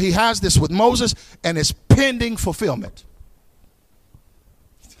 if you will, he has this with Moses, and it's pending fulfillment.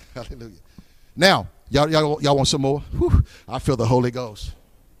 Hallelujah. Now, y'all want some more? Whew, I feel the Holy Ghost.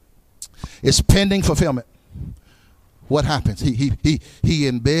 It's pending fulfillment. What happens? He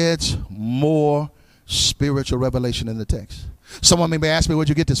embeds more spiritual revelation in the text. Someone may ask me, where'd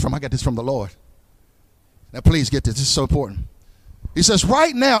you get this from? I got this from the Lord. Now, please get this. This is so important. He says,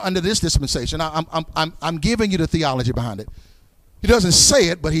 right now, under this dispensation, I'm giving you the theology behind it. He doesn't say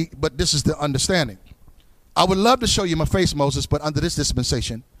it, but this is the understanding. I would love to show you my face, Moses, but under this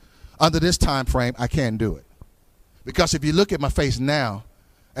dispensation, under this time frame, I can't do it. Because if you look at my face now,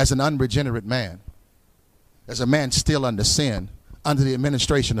 as an unregenerate man, as a man still under sin, under the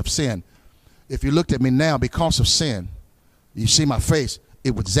administration of sin, if you looked at me now because of sin, you see my face,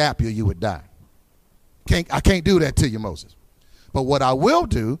 it would zap you, you would die. I can't do that to you, Moses. But what I will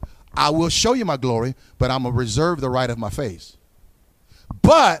do, I will show you my glory, but I'm going to reserve the right of my face.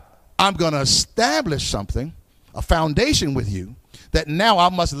 But I'm going to establish something, a foundation with you, that now I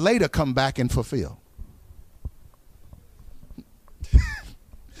must later come back and fulfill.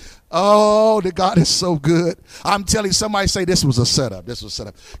 Oh, the God is so good. I'm telling you, somebody say this was a setup. This was a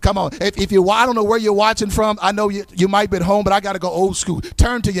setup. Come on. If you, I don't know where you're watching from. I know you might be at home, but I got to go old school.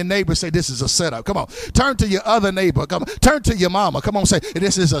 Turn to your neighbor, say this is a setup. Come on. Turn to your other neighbor. Come on. Turn to your mama. Come on, say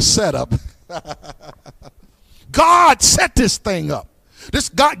this is a setup. God set this thing up. This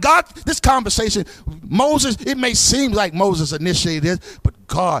conversation, Moses, it may seem like Moses initiated this, but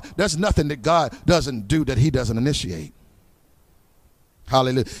God, there's nothing that God doesn't do that he doesn't initiate.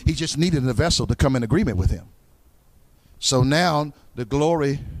 Hallelujah. He just needed a vessel to come in agreement with him. So now the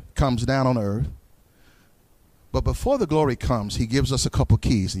glory comes down on earth. But before the glory comes, he gives us a couple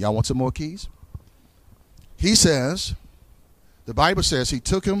keys. Y'all want some more keys? He says, the Bible says he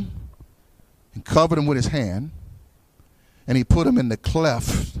took him and covered him with his hand, and he put him in the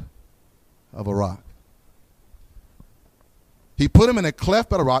cleft of a rock. He put him in a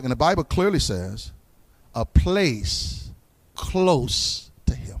cleft of a rock, and the Bible clearly says, a place close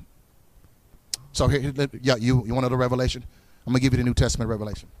to him. So here, you want another revelation? I'm going to give you the New Testament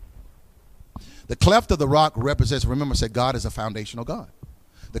revelation. The cleft of the rock represents, remember I said God is a foundational God.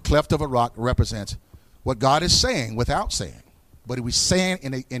 The cleft of a rock represents what God is saying without saying. But he was saying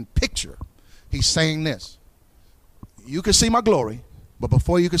in picture. He's saying this. You can see my glory, but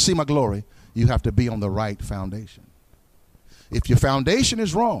before you can see my glory, you have to be on the right foundation. If your foundation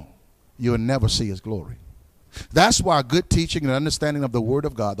is wrong, you'll never see his glory. That's why good teaching and understanding of the Word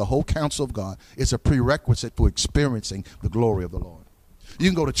of God, the whole counsel of God, is a prerequisite for experiencing the glory of the Lord. You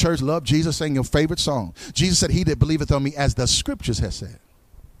can go to church, love Jesus, sing your favorite song. Jesus said, he that believeth on me, as the scriptures have said.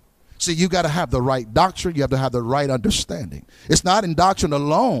 See, you got to have the right doctrine. You have to have the right understanding. It's not in doctrine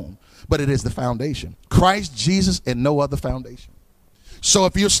alone, but it is the foundation. Christ Jesus and no other foundation. So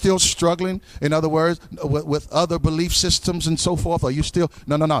if you're still struggling, in other words, with other belief systems and so forth, or you still,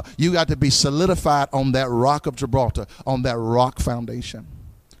 no. You got to be solidified on that rock of Gibraltar, on that rock foundation.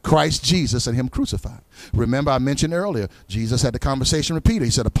 Christ Jesus and him crucified. Remember, I mentioned earlier, Jesus had the conversation with Peter.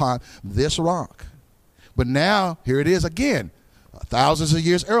 He said, upon this rock. But now, here it is again, thousands of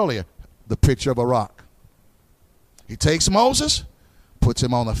years earlier, the picture of a rock. He takes Moses, puts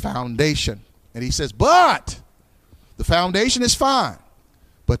him on the foundation, and he says, but the foundation is fine.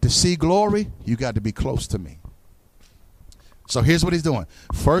 But to see glory, you got to be close to me. So here's what he's doing.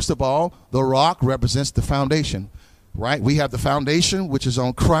 First of all, the rock represents the foundation, right? We have the foundation, which is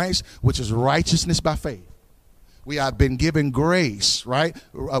on Christ, which is righteousness by faith. We have been given grace, right?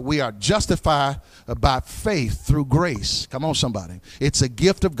 We are justified by faith through grace. Come on, somebody. It's a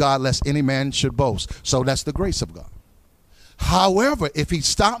gift of God, lest any man should boast. So that's the grace of God. However, if he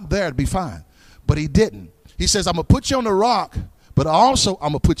stopped there, it'd be fine. But he didn't. He says, I'm going to put you on the rock, but also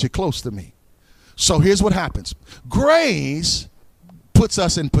I'm going to put you close to me. So here's what happens. Grace puts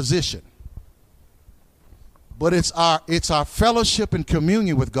us in position. But it's our fellowship and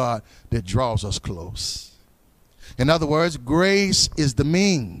communion with God that draws us close. In other words, grace is the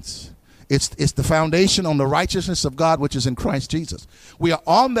means. It's the foundation on the righteousness of God, which is in Christ Jesus. We are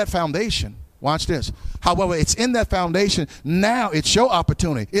on that foundation. Watch this. However, it's in that foundation. Now it's your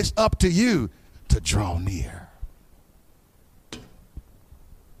opportunity. It's up to you to draw near.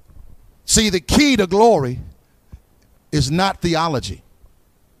 See, the key to glory is not theology.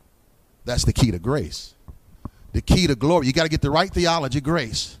 That's the key to grace. The key to glory, you got to get the right theology,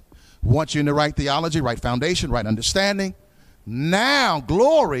 grace. Once you're in the right theology, right foundation, right understanding, now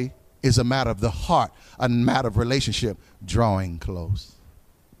glory is a matter of the heart, a matter of relationship, drawing close.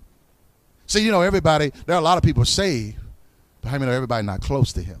 See, you know, everybody, there are a lot of people saved, but how many know everybody not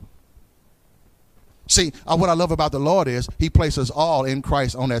close to him? See, what I love about the Lord is he places all in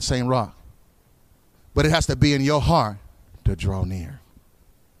Christ on that same rock. But it has to be in your heart to draw near.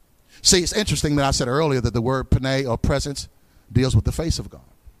 See, it's interesting that I said earlier that the word pene or presence deals with the face of God.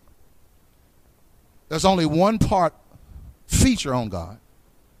 There's only one feature on God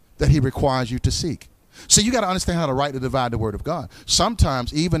that he requires you to seek. See, you got to understand how to rightly divide the word of God.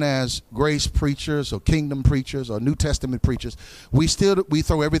 Sometimes, even as grace preachers or kingdom preachers or New Testament preachers, we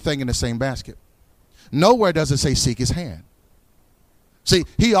throw everything in the same basket. Nowhere does it say seek his hand. See,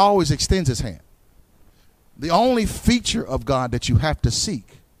 he always extends his hand. The only feature of God that you have to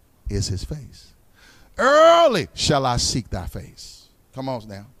seek is his face. Early shall I seek thy face. Come on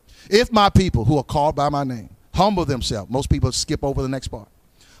now. If my people who are called by my name humble themselves, most people skip over the next part,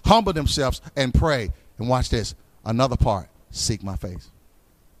 humble themselves and pray, and watch this, another part, seek my face.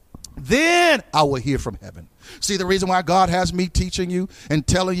 Then I will hear from heaven. See, the reason why God has me teaching you and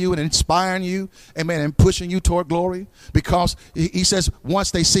telling you and inspiring you, amen, and pushing you toward glory, because he says,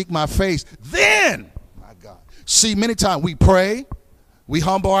 once they seek my face, then, my God. See, many times we pray, we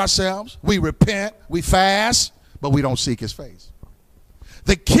humble ourselves, we repent, we fast, but we don't seek his face.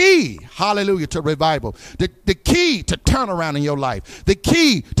 The key, hallelujah, to revival, the key to turnaround in your life, the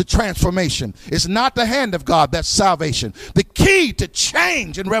key to transformation is not the hand of God, that's salvation. The key to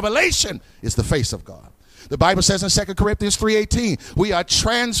change and revelation is the face of God. The Bible says in 2 Corinthians 3:18, we are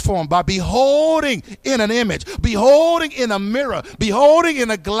transformed by beholding in an image, beholding in a mirror, beholding in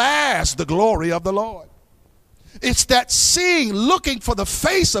a glass the glory of the Lord. It's that seeing, looking for the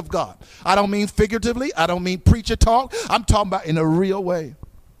face of God. I don't mean figuratively. I don't mean preacher talk. I'm talking about in a real way.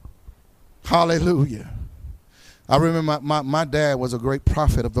 Hallelujah. I remember my dad was a great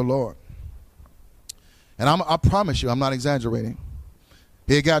prophet of the Lord. And I promise you, I'm not exaggerating.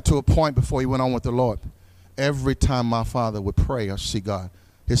 He got to a point before he went on with the Lord. Every time my father would pray or see God,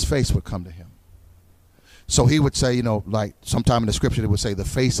 his face would come to him. So he would say, you know, like sometime in the scripture, it would say, the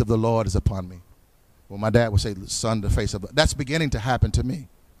face of the Lord is upon me. Well, my dad would say, son, the face of the... That's beginning to happen to me.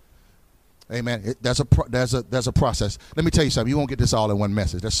 Amen. There's a process. Let me tell you something. You won't get this all in one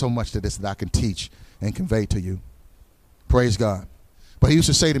message. There's so much to this that I can teach and convey to you. Praise God. But he used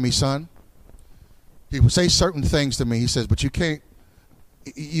to say to me, son, he would say certain things to me. He says, but you can't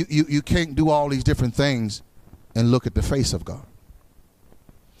do all these different things and look at the face of God.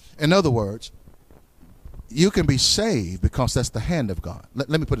 In other words, you can be saved because that's the hand of God. Let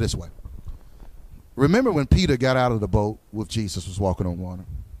me put it this way. Remember when Peter got out of the boat with Jesus, was walking on water.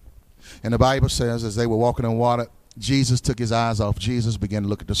 And the Bible says as they were walking on water, Jesus took his eyes off Jesus, began to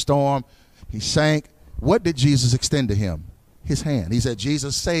look at the storm. He sank. What did Jesus extend to him? His hand. He said,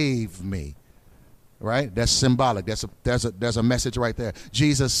 Jesus, save me. Right? That's symbolic. There's a message right there.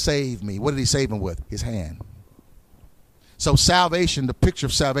 Jesus, save me. What did he save him with? His hand. So salvation, the picture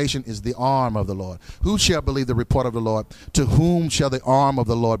of salvation is the arm of the Lord. Who shall believe the report of the Lord? To whom shall the arm of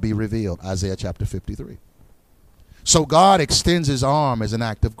the Lord be revealed? Isaiah chapter 53. So God extends his arm as an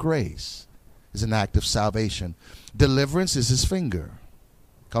act of grace, as an act of salvation. Deliverance is his finger.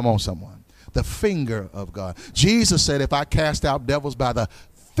 Come on, someone. The finger of God. Jesus said, if I cast out devils by the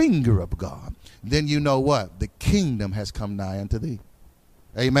finger of God, then you know what? The kingdom has come nigh unto thee.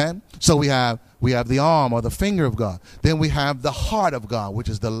 Amen. So we have the arm or the finger of God. Then we have the heart of God, which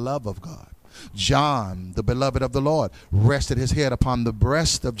is the love of God. John, the beloved of the Lord, rested his head upon the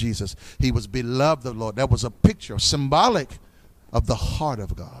breast of Jesus. He was beloved of the Lord. That was a picture, symbolic of the heart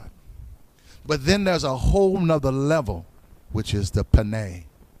of God. But then there's a whole nother level, which is the pane,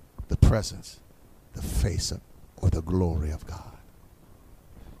 the presence, the face of, or the glory of God.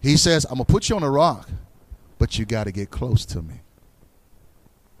 He says, I'm going to put you on a rock, but you got to get close to me.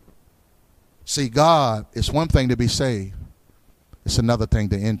 See, God, it's one thing to be saved. It's another thing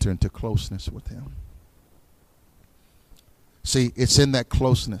to enter into closeness with him. See, it's in that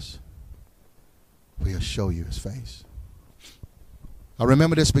closeness where he'll show you his face. I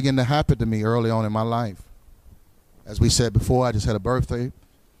remember this began to happen to me early on in my life. As we said before, I just had a birthday.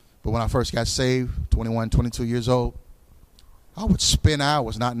 But when I first got saved, 21, 22 years old, I would spend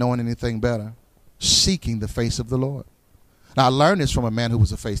hours not knowing anything better, seeking the face of the Lord. Now, I learned this from a man who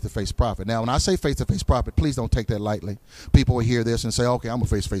was a face-to-face prophet. Now, when I say face-to-face prophet, please don't take that lightly. People will hear this and say, okay, I'm a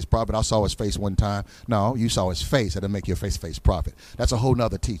face-to-face prophet. I saw his face one time. No, you saw his face. That'll make you a face-to-face prophet. That's a whole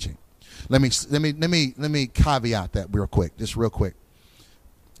nother teaching. Let me caveat that real quick, just real quick.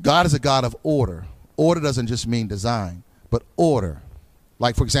 God is a God of order. Order doesn't just mean design, but order.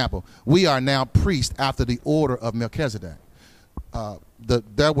 Like, for example, we are now priests after the order of Melchizedek.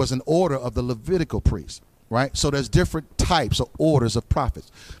 There was an order of the Levitical priests. Right? So there's different types or orders of prophets.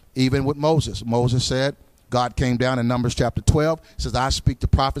 Even with Moses. Moses said, God came down in Numbers chapter 12. Says, I speak to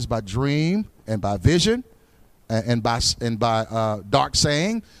prophets by dream and by vision and by dark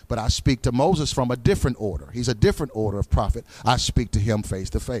saying. But I speak to Moses from a different order. He's a different order of prophet. I speak to him face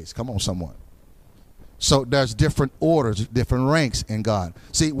to face. Come on, someone. So there's different orders, different ranks in God.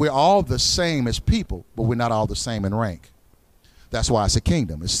 See, we're all the same as people, but we're not all the same in rank. That's why it's a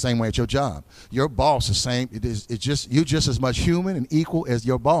kingdom. It's the same way at your job. Your boss is the same. It's just you're just as much human and equal as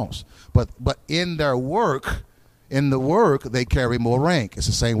your boss. But in their work, they carry more rank. It's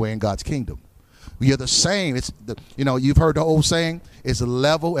the same way in God's kingdom. You're the same. You've heard the old saying, it's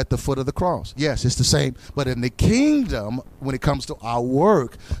level at the foot of the cross. Yes, it's the same. But in the kingdom, when it comes to our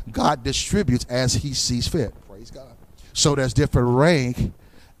work, God distributes as he sees fit. Praise God. So there's different rank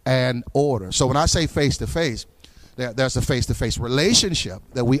and order. So when I say face to face, there's a face-to-face relationship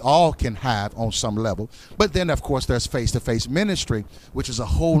that we all can have on some level. But then, of course, there's face-to-face ministry, which is a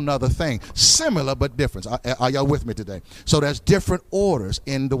whole nother thing. Similar but different. Are y'all with me today? So there's different orders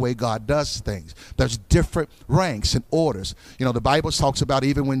in the way God does things. There's different ranks and orders. You know, the Bible talks about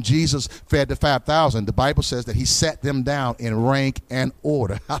even when Jesus fed the 5,000, the Bible says that he set them down in rank and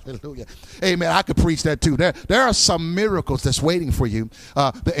order. Hallelujah. Amen. I could preach that too. There are some miracles that's waiting for you.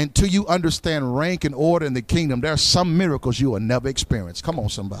 Until you understand rank and order in the kingdom, there are some miracles you will never experience. Come on,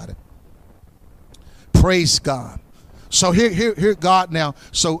 somebody. Praise God. So here God now.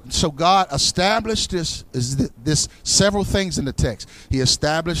 So God established this several things in the text. He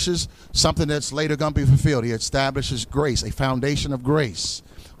establishes something that's later going to be fulfilled. He establishes grace, a foundation of grace,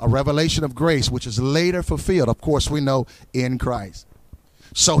 a revelation of grace, which is later fulfilled. Of course, we know in Christ.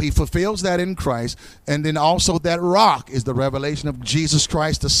 So he fulfills that in Christ. And then also that rock is the revelation of Jesus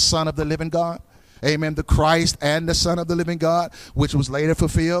Christ, the Son of the living God. Amen. The Christ and the Son of the living God, which was later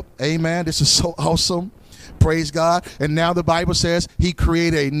fulfilled. Amen. This is so awesome. Praise God. And now the Bible says he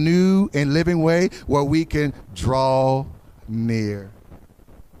created a new and living way where we can draw near.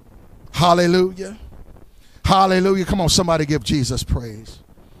 Hallelujah. Hallelujah. Come on, somebody give Jesus praise.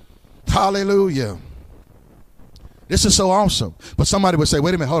 Hallelujah. This is so awesome. But somebody would say,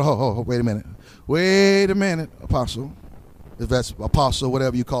 wait a minute, hold, wait a minute. Wait a minute, apostle. If that's apostle,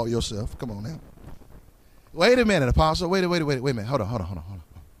 whatever you call yourself. Come on now. Wait a minute, apostle. Wait a minute. Hold on.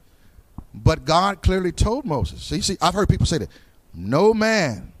 But God clearly told Moses. See, I've heard people say that. No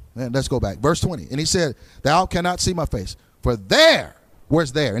man. Let's go back. Verse 20. And he said, thou cannot see my face. For there,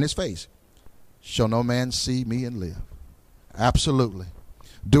 where's there? In his face. Shall no man see me and live. Absolutely.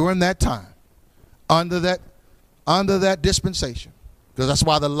 During that time, under that dispensation, because that's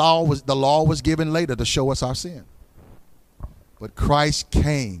why the law was given later to show us our sin. But Christ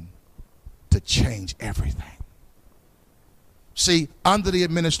came to change everything. See, under the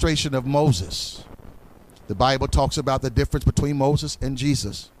administration of Moses, the Bible talks about the difference between Moses and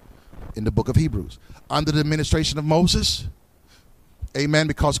Jesus. in the book of Hebrews. Under the administration of Moses, amen,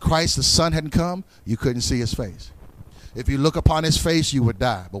 because Christ the Son hadn't come, you couldn't see his face. If you look upon his face, you would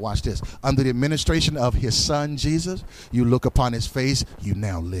die. But watch this. Under the administration of his Son, Jesus, you look upon his face, you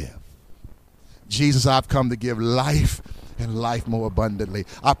now live. Jesus, I've come to give life and life more abundantly.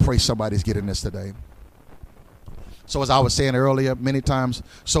 I pray somebody's getting this today. So as I was saying earlier, many times,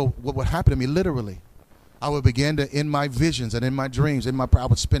 so what would happen to me literally, I would begin to, in my visions and in my dreams, I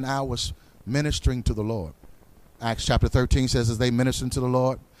would spend hours ministering to the Lord. Acts chapter 13 says, as they ministered to the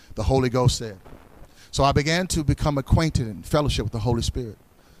Lord, the Holy Ghost said. So I began to become acquainted and fellowship with the Holy Spirit.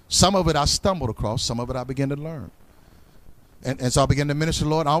 Some of it I stumbled across, some of it I began to learn. And so I began to minister to the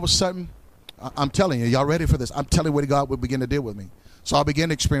Lord. All of a sudden, I'm telling you, y'all ready for this? I'm telling you what God would begin to deal with me. So I began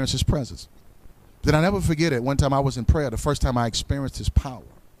to experience his presence. Then I never forget it. One time I was in prayer, the first time I experienced his power.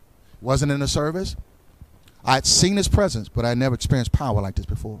 Wasn't in the service. I had seen his presence, but I never experienced power like this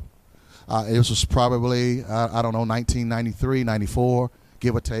before. It was probably, I don't know, 1993, 94,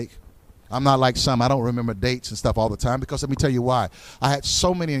 give or take. I'm not like some. I don't remember dates and stuff all the time because let me tell you why. I had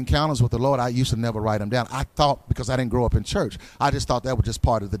so many encounters with the Lord, I used to never write them down. I thought, because I didn't grow up in church, I just thought that was just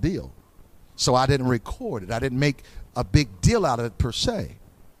part of the deal. So I didn't record it. I didn't make a big deal out of it per se.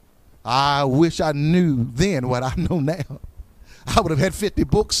 I wish I knew then what I know now. I would have had 50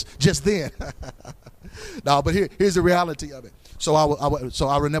 books just then. No, but here's the reality of it. So I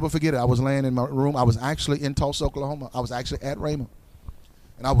will never forget it. I was laying in my room. I was actually in Tulsa, Oklahoma. I was actually at Rhema.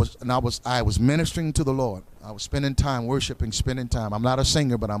 And I was ministering to the Lord. I was spending time worshiping, spending time. I'm not a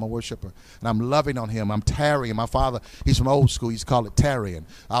singer, but I'm a worshiper. And I'm loving on him. I'm tarrying. My father, he's from old school. He's called it tarrying.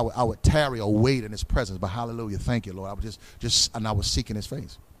 I would tarry or wait in his presence. But hallelujah, thank you, Lord. I would and I was seeking his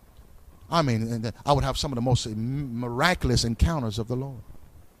face. I mean, I would have some of the most miraculous encounters of the Lord.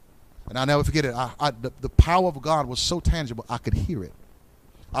 And I'll never forget it. The power of God was so tangible, I could hear it.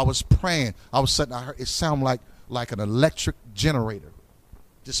 I was praying. I was sitting, I heard it sound like an electric generator.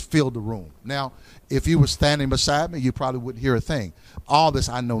 Just filled the room. Now, if you were standing beside me, you probably wouldn't hear a thing. All this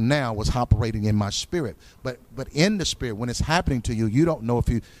I know now was operating in my spirit. But in the spirit, when it's happening to you, you don't know if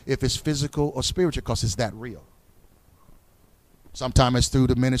it's physical or spiritual because it's that real. Sometimes it's through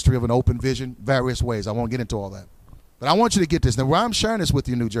the ministry of an open vision, various ways. I won't get into all that. But I want you to get this. Now, why I'm sharing this with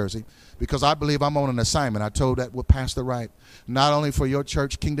you, New Jersey, because I believe I'm on an assignment. I told that with Pastor Wright, not only for your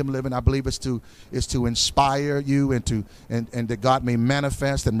church, Kingdom Living, I believe it's to inspire you and that God may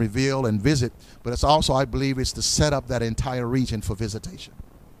manifest and reveal and visit. But it's also, I believe, it's to set up that entire region for visitation.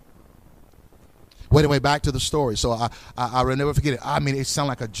 Well, anyway, back to the story. So I will never forget it. I mean, it sounded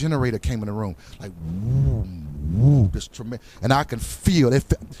like a generator came in the room, like woo, woo, this tremendous, and I can feel it.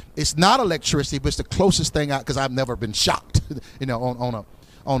 It's not electricity, but it's the closest thing because I've never been shocked,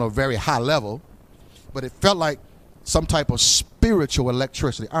 on a very high level. But it felt like some type of spiritual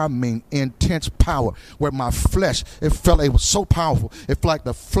electricity. I mean, intense power. Where my flesh, it felt like it was so powerful. It felt like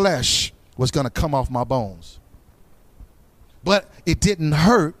the flesh was going to come off my bones. But it didn't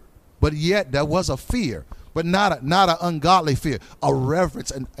hurt. But yet there was a fear, but not an ungodly fear, a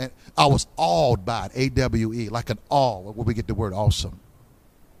reverence. And I was awed by it, A-W-E, like an awe, where we get the word awesome.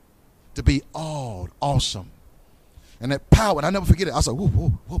 To be awed, awesome. And that power, and I never forget it. I said, whoa,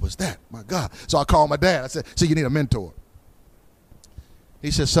 what was that? My God. So I called my dad. I said, so you need a mentor. He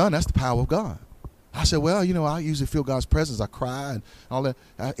said, son, that's the power of God. I said, well, I usually feel God's presence. I cry and all that.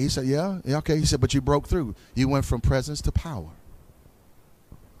 He said, yeah, okay. He said, but you broke through. You went from presence to power.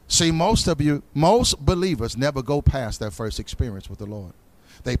 See, most believers never go past their first experience with the Lord.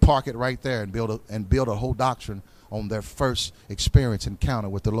 They park it right there and build a whole doctrine on their first experience encounter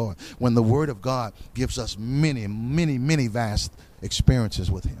with the Lord. When the Word of God gives us many, many, many vast experiences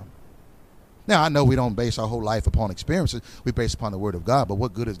with Him. Now, I know we don't base our whole life upon experiences. We base upon the Word of God. But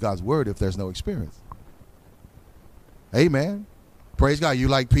what good is God's Word if there's no experience? Amen. Praise God. You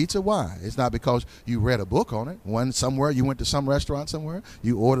like pizza? Why? It's not because you read a book on it. You went to some restaurant somewhere.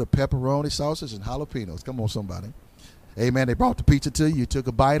 You ordered pepperoni, sausage, and jalapenos. Come on, somebody. Amen. They brought the pizza to you. You took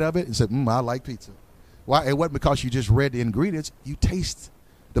a bite of it and said, I like pizza. Why? It wasn't because you just read the ingredients. You taste.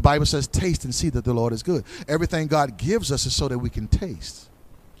 The Bible says, taste and see that the Lord is good. Everything God gives us is so that we can taste.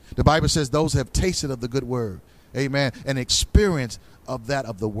 The Bible says those have tasted of the good word. Amen. And experience of that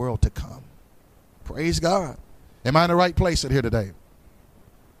of the world to come. Praise God. Am I in the right place in here today?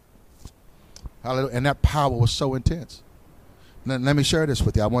 Hallelujah. And that power was so intense. Let me share this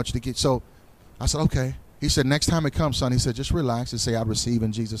with you. I want you to get, so I said, okay. He said, next time it comes, son, he said, just relax and say, I receive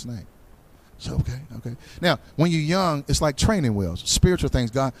in Jesus' name. So, okay. Now, when you're young, it's like training wheels. Spiritual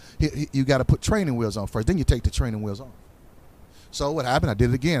things, God, you got to put training wheels on first. Then you take the training wheels off. So what happened? I did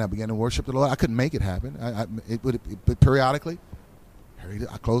it again. I began to worship the Lord. I couldn't make it happen. But periodically,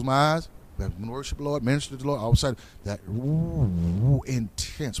 I closed my eyes, worship the Lord, minister to the Lord. All of a sudden, that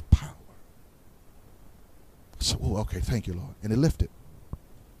intense power. I said, oh, okay, thank you, Lord. And it lifted.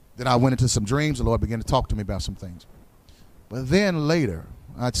 Then I went into some dreams. The Lord began to talk to me about some things. But then later,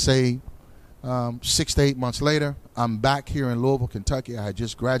 I'd say 6 to 8 months later, I'm back here in Louisville, Kentucky. I had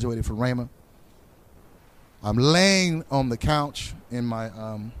just graduated from Rhema. I'm laying on the couch in my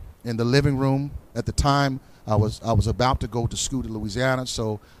in the living room. At the time, I was about to go to school to Louisiana,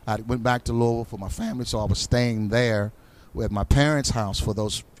 so I went back to Louisville for my family. So I was staying there at my parents' house for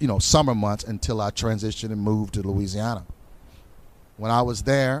those summer months until I transitioned and moved to Louisiana. When I was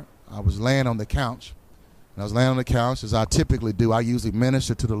there, I was laying on the couch. And I was laying on the couch, as I typically do. I usually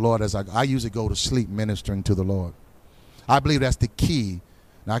minister to the Lord as I usually go to sleep ministering to the Lord. I believe that's the key.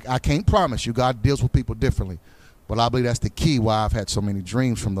 Now, I can't promise you God deals with people differently, but I believe that's the key why I've had so many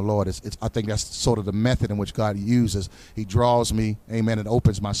dreams from the Lord. I think that's sort of the method in which God uses. He draws me, amen, and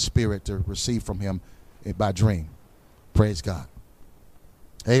opens my spirit to receive from him by dream. Praise God.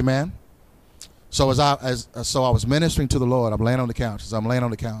 Amen. So I was ministering to the Lord. I'm laying on the couch. As I'm laying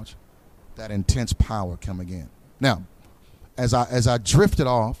on the couch, that intense power come again. Now, as I drifted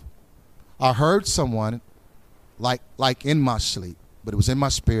off, I heard someone like in my sleep, but it was in my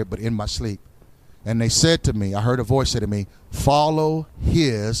spirit, but in my sleep. And they said to me, I heard a voice say to me, follow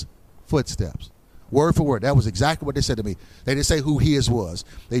his footsteps. Word for word. That was exactly what they said to me. They didn't say who his was.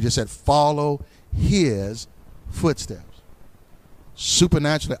 They just said, follow his footsteps.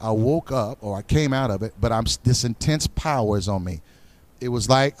 Supernaturally, I woke up, or I came out of it, but this intense power is on me. It was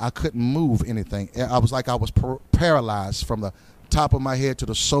like I couldn't move anything. I was like I was paralyzed from the top of my head to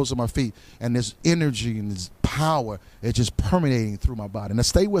the soles of my feet, and this energy and this power is just permeating through my body. Now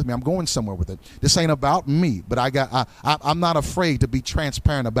stay with me. I'm going somewhere with it. This ain't about me, but I'm not afraid to be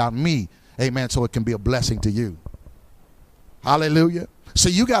transparent about me. Amen. So it can be a blessing to you. Hallelujah. So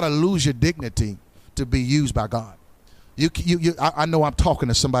you got to lose your dignity to be used by God. I know I'm talking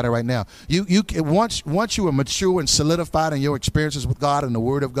to somebody right now. Once you are mature and solidified in your experiences with God and the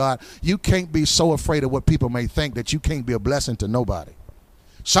Word of God, you can't be so afraid of what people may think that you can't be a blessing to nobody.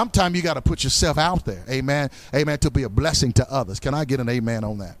 Sometimes you got to put yourself out there, amen, amen, to be a blessing to others. Can I get an amen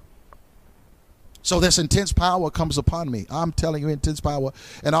on that? So this intense power comes upon me. I'm telling you, intense power.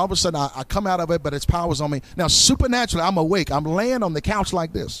 And all of a sudden, I come out of it, but its power's on me. Now, supernaturally, I'm awake. I'm laying on the couch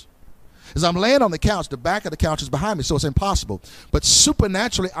like this. As I'm laying on the couch, the back of the couch is behind me, so it's impossible. But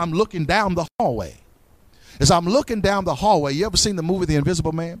supernaturally, I'm looking down the hallway. As I'm looking down the hallway, you ever seen the movie The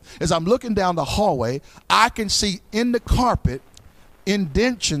Invisible Man? As I'm looking down the hallway, I can see in the carpet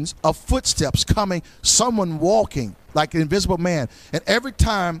indentions of footsteps coming, someone walking like an invisible man. And every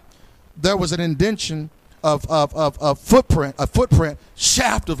time there was an indention of footprint, a footprint,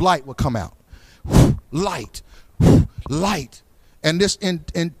 shaft of light would come out. Light, light. And this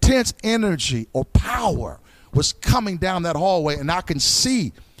intense energy or power was coming down that hallway, and I couldn't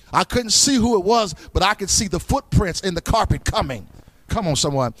see who it was, but I could see the footprints in the carpet coming. Come on,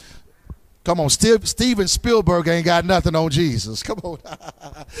 someone. Come on, Steven Spielberg ain't got nothing on Jesus. Come on.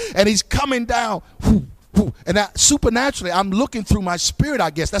 And he's coming down. And that supernaturally, I'm looking through my spirit,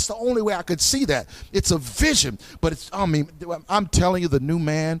 I guess. That's the only way I could see that. It's a vision. But I'm telling you, the new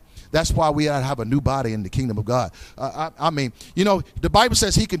man, that's why we have a new body in the kingdom of God. The Bible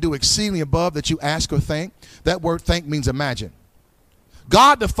says he can do exceedingly above that you ask or think. That word think means imagine.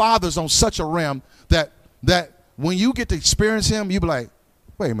 God the Father's on such a realm that when you get to experience him, you be like,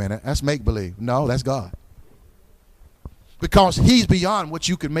 wait a minute, that's make-believe. No, that's God. Because he's beyond what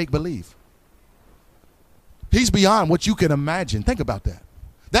you can make believe. He's beyond what you can imagine. Think about that.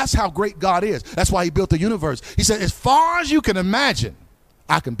 That's how great God is. That's why he built the universe. He said, as far as you can imagine,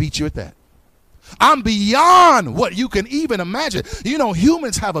 I can beat you at that. I'm beyond what you can even imagine. You know,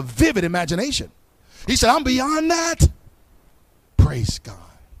 humans have a vivid imagination. He said, I'm beyond that. Praise God.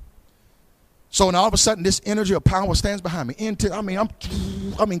 So and all of a sudden, this energy of power stands behind me.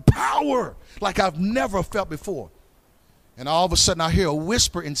 Power like I've never felt before. And all of a sudden, I hear a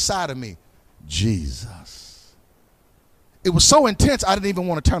whisper inside of me, Jesus. It was so intense, I didn't even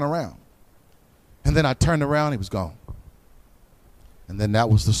want to turn around. And then I turned around, he was gone. And then that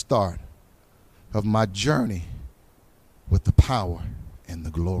was the start of my journey with the power and the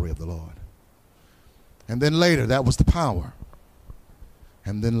glory of the Lord. And then later, that was the power.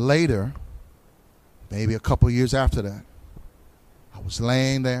 And then later, maybe a couple years after that, I was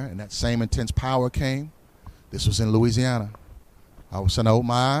laying there and that same intense power came. This was in Louisiana. I was going to open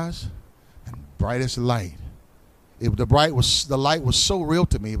my eyes and brightest light. The light was so real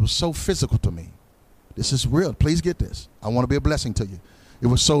to me. It was so physical to me. This is real. Please get this. I want to be a blessing to you. It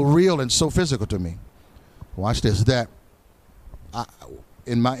was so real and so physical to me. Watch this. That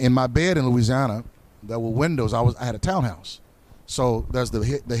in my bed in Louisiana, there were windows. I had a townhouse, so there's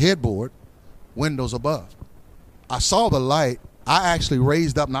the headboard, windows above. I saw the light. I actually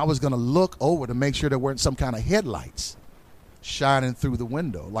raised up, and I was going to look over to make sure there weren't some kind of headlights shining through the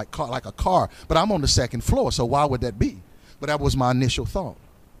window, like a car. But I'm on the second floor, so why would that be? But that was my initial thought.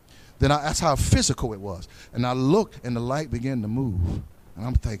 Then that's how physical it was. And I looked, and the light began to move. And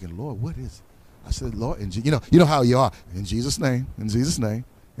I'm thinking, Lord, what is it? I said, Lord, you know how you are. In Jesus' name, in Jesus' name,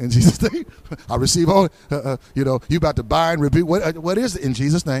 in Jesus' name. I receive all, you about to buy and repeat. What is it? In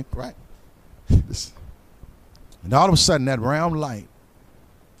Jesus' name, right? And all of a sudden, that round light,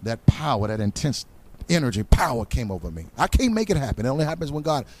 that power, that intense energy, power came over me. I can't make it happen. It only happens when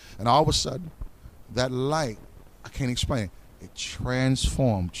God. And all of a sudden, that light, I can't explain it. It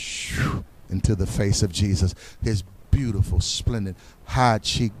transformed into the face of Jesus. His beautiful, splendid, high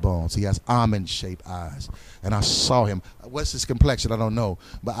cheekbones. He has almond-shaped eyes. And I saw him. What's his complexion? I don't know.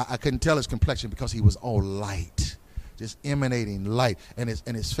 But I couldn't tell his complexion because he was all light, just emanating light. And his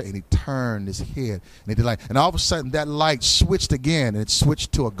face. And he turned his head. And he did light. And all of a sudden, that light switched again, and it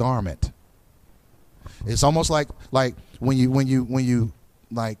switched to a garment. It's almost like when you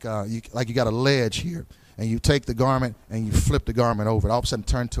got a ledge here. And you take the garment and you flip the garment over. All of a sudden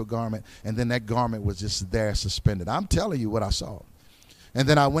turned to a garment, and then that garment was just there suspended. I'm telling you what I saw. And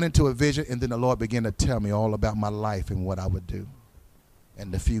then I went into a vision, and then the Lord began to tell me all about my life and what I would do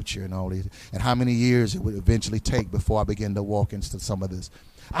and the future and all these, and how many years it would eventually take before I began to walk into some of this.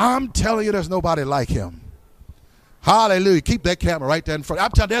 I'm telling you, there's nobody like him. Hallelujah. Keep that camera right there in front.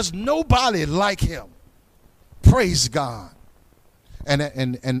 I'm telling you, there's nobody like him. Praise God.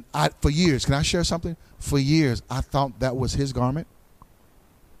 And I, for years, can I share something? For years, I thought that was his garment.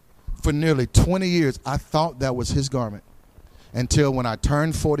 For nearly 20 years, I thought that was his garment. Until when I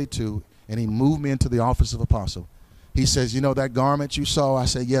turned 42 and he moved me into the office of apostle, he says, you know that garment you saw? I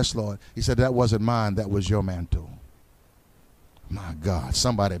said, yes, Lord. He said, that wasn't mine. That was your mantle. My God,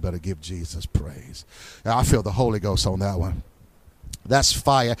 somebody better give Jesus praise. I feel the Holy Ghost on that one. That's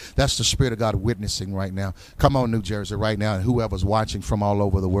fire. That's the Spirit of God witnessing right now. Come on, New Jersey, right now. And whoever's watching from all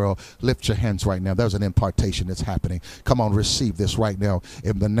over the world, lift your hands right now. There's an impartation that's happening. Come on, receive this right now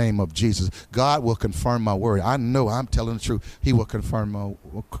in the name of Jesus. God will confirm my word. I know I'm telling the truth. He will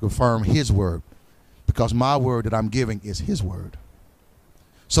confirm his word, because my word that I'm giving is his word.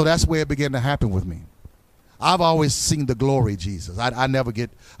 So that's where it began to happen with me. I've always seen the glory of Jesus. I never get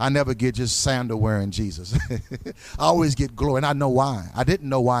just sandal wearing Jesus. I always get glory, and I know why. I didn't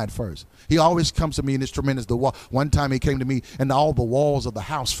know why at first. He always comes to me in this tremendous wall. One time he came to me, and all the walls of the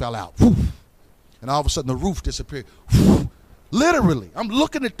house fell out. And all of a sudden the roof disappeared. Literally, I'm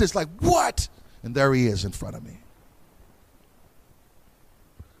looking at this like, what? And there he is in front of me.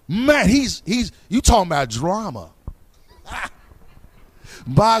 Man, he's you talking about drama.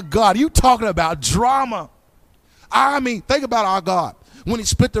 By God, you talking about drama. I mean, think about our God. When he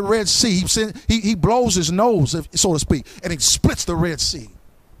split the Red Sea, he blows his nose, so to speak, and he splits the Red Sea.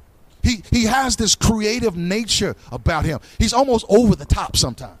 He has this creative nature about him. He's almost over the top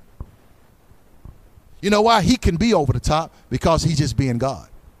sometimes. You know why? He can be over the top because he's just being God.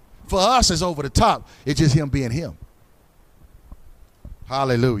 For us, it's over the top. It's just him being him.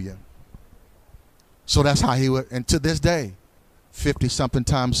 Hallelujah. So that's how he would, and to this day, 50-something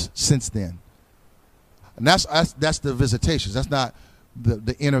times since then. And that's the visitations. That's not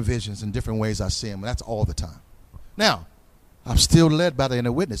the inner visions and different ways I see him. That's all the time. Now, I'm still led by the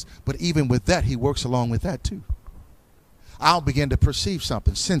inner witness, but even with that, he works along with that too. I'll begin to perceive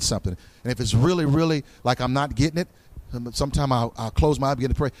something, sense something. And if it's really, really like I'm not getting it, sometime I'll close my eyes, begin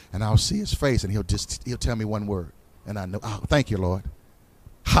to pray, and I'll see his face, and he'll tell me one word. And I know, oh, thank you, Lord.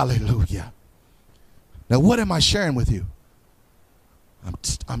 Hallelujah. Now, what am I sharing with you?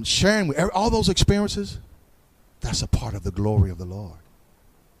 I'm sharing with all those experiences. That's a part of the glory of the Lord.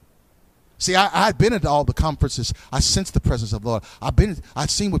 See, I've been at all the conferences. I sensed the presence of the Lord.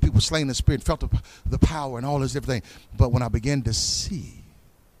 I've seen where people slain in the Spirit, felt the power and all this different thing. But when I began to see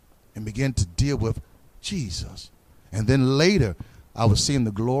and began to deal with Jesus, and then later I was seeing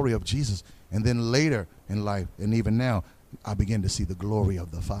the glory of Jesus, and then later in life, and even now, I began to see the glory of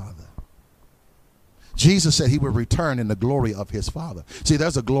the Father. Jesus said he would return in the glory of his Father. See,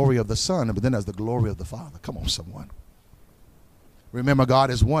 there's the glory of the Son, but then there's the glory of the Father. Come on, someone. Remember, God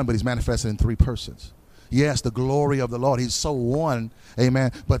is one, but he's manifested in three persons. Yes, the glory of the Lord. He's so one,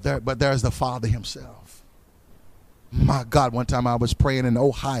 amen, but there's the Father himself. My God, one time I was praying in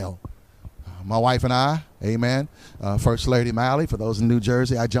Ohio. My wife and I, amen, First Lady Malley, for those in New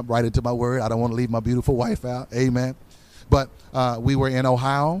Jersey, I jumped right into my word. I don't want to leave my beautiful wife out, amen. But we were in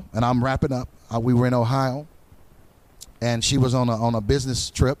Ohio, and I'm wrapping up. We were in Ohio, and she was on a business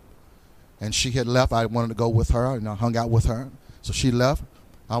trip, and she had left. I wanted to go with her, and I hung out with her. So she left.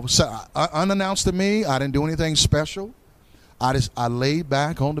 I was unannounced to me. I didn't do anything special. I laid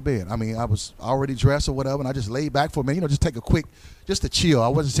back on the bed. I mean, I was already dressed or whatever, and I just laid back for a minute, just take a quick, just to chill. I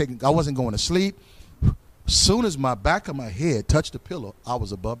wasn't going to sleep. As soon as my back of my head touched the pillow, I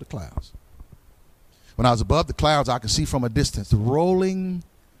was above the clouds. When I was above the clouds, I could see from a distance rolling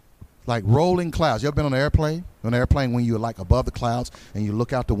clouds. You ever been on an airplane? On an airplane when you're like above the clouds and you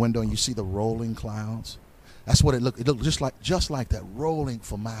look out the window and you see the rolling clouds? That's what it looked. It looked just like that, rolling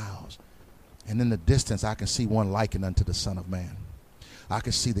for miles. And in the distance, I can see one likened unto the Son of Man. I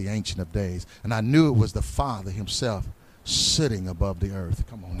could see the Ancient of Days. And I knew it was the Father himself sitting above the earth.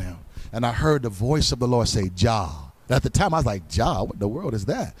 Come on now. And I heard the voice of the Lord say, Jah. At the time, I was like, Jah? What in the world is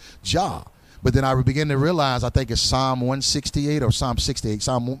that? Jah. But then I began to realize, I think it's Psalm 168 or Psalm 68.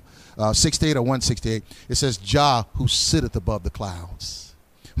 Psalm 68 or 168. It says, Jah who sitteth above the clouds.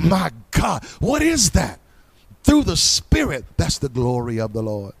 My God, what is that? Through the Spirit, that's the glory of the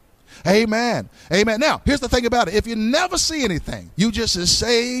Lord. Amen. Amen. Now, here's the thing about it. If you never see anything, you just is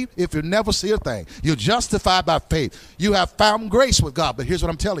saved. If you never see a thing, you're justified by faith. You have found grace with God. But here's what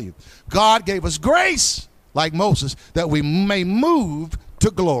I'm telling you. God gave us grace, like Moses, that we may move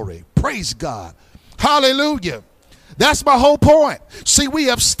to glory. Praise God. Hallelujah. That's my whole point. See, we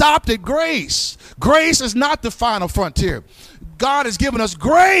have stopped at grace. Grace is not the final frontier. God has given us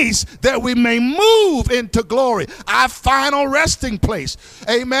grace that we may move into glory, our final resting place.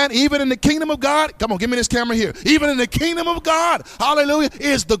 Amen. Even in the kingdom of God, come on, give me this camera here. Even in the kingdom of God, hallelujah,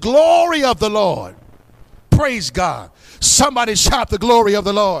 is the glory of the Lord. Praise God. Somebody shout the glory of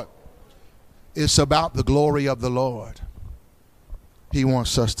the Lord. It's about the glory of the Lord. He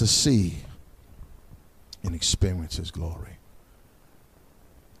wants us to see and experience his glory.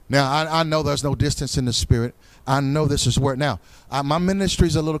 Now, I know there's no distance in the spirit. I know this is where, now, my ministry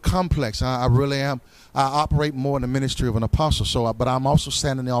is a little complex. I really am. I operate more in the ministry of an apostle, but I'm also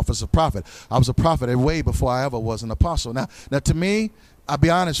standing in the office of prophet. I was a prophet way before I ever was an apostle. Now to me, I'll be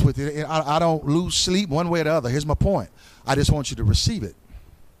honest with you, I don't lose sleep one way or the other. Here's my point. I just want you to receive it.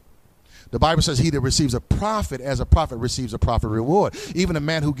 The Bible says he that receives a prophet as a prophet receives a prophet reward. Even a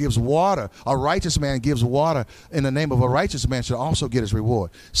man who gives water, a righteous man gives water in the name of a righteous man should also get his reward.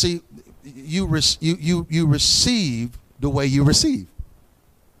 See, you receive the way you receive.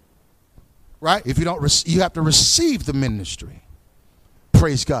 Right? If you don't, you have to receive the ministry.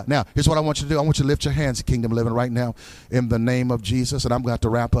 Praise God. Now, here's what I want you to do. I want you to lift your hands, Kingdom Living, right now in the name of Jesus. And I'm going to have to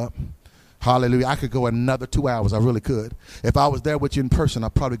wrap up. Hallelujah. I could go another 2 hours. I really could. If I was there with you in person,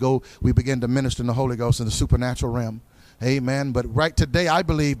 I'd probably we begin to minister in the Holy Ghost in the supernatural realm. Amen. But right today, I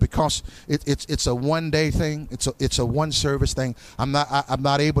believe because it's a one-day thing. It's a one-service thing. I'm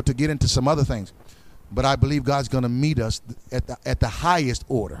not able to get into some other things. But I believe God's going to meet us at the highest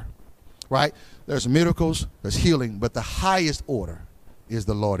order. Right? There's miracles, there's healing, but the highest order is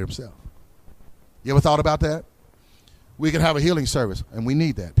the Lord himself. You ever thought about that? We can have a healing service, and we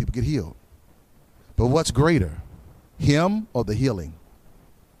need that. People get healed. But what's greater, him or the healing?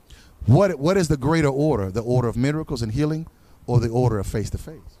 What is the greater order? The order of miracles and healing or the order of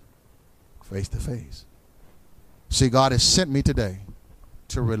face-to-face? Face-to-face. See, God has sent me today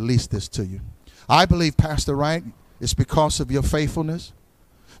to release this to you. I believe, Pastor Wright, it's because of your faithfulness.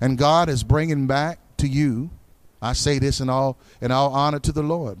 And God is bringing back to you, I say this in all honor to the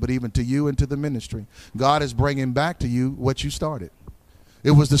Lord, but even to you and to the ministry. God is bringing back to you what you started.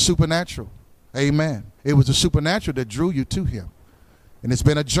 It was the supernatural. Amen. It was the supernatural that drew you to him. And it's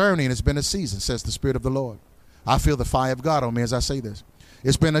been a journey and it's been a season, says the Spirit of the Lord. I feel the fire of God on me as I say this.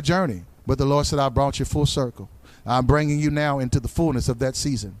 It's been a journey, but the Lord said, I brought you full circle. I'm bringing you now into the fullness of that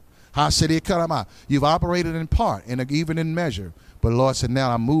season. You've operated in part and even in measure, but the Lord said,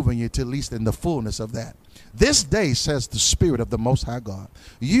 now I'm moving you to at least in the fullness of that. This day, says the Spirit of the Most High God,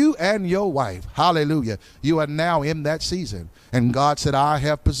 you and your wife, hallelujah, you are now in that season. And God said, I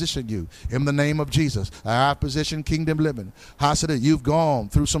have positioned you in the name of Jesus. I have positioned Kingdom Living. I said that you've gone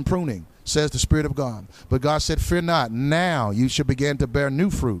through some pruning, says the Spirit of God. But God said, fear not. Now you should begin to bear new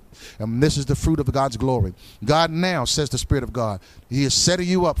fruit. And this is the fruit of God's glory. God now, says the Spirit of God, he is setting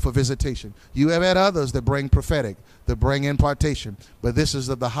you up for visitation. You have had others that bring prophetic, that bring impartation. But this is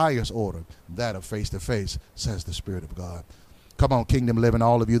of the highest order, that of face-to-face, says the Spirit of God. Come on, Kingdom Living,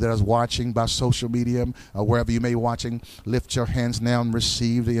 all of you that is watching by social media, or wherever you may be watching, lift your hands now and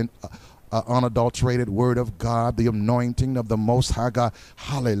receive the unadulterated word of God, the anointing of the Most High God.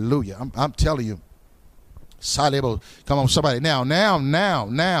 Hallelujah. I'm telling you. Come on, somebody. Now,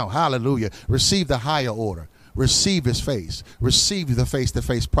 hallelujah. Receive the higher order. receive his face, receive the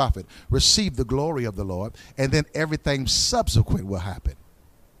face-to-face prophet, receive the glory of the Lord, and then everything subsequent will happen.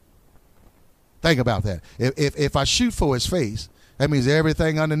 Think about that. If I shoot for his face, that means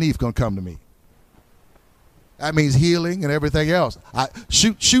everything underneath going to come to me. That means healing and everything else. I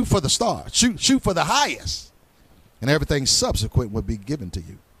shoot for the star, shoot for the highest, and everything subsequent will be given to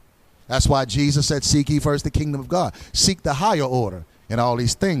you. That's why Jesus said, seek ye first the kingdom of God. Seek the higher order, and all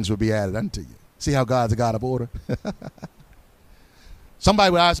these things will be added unto you. See how God's a God of order?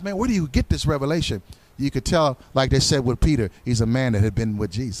 Somebody would ask, man, where do you get this revelation? You could tell, like they said with Peter, he's a man that had been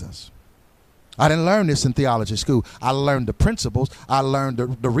with Jesus. I didn't learn this in theology school. I learned the principles. I learned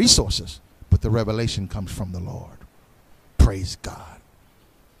the resources. But the revelation comes from the Lord. Praise God.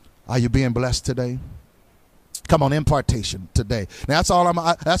 Are you being blessed today? Come on, impartation today. Now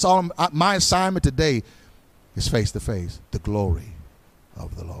my assignment today is face to face, the glory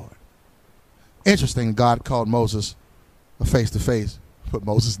of the Lord. Interesting, God called Moses a face to face, but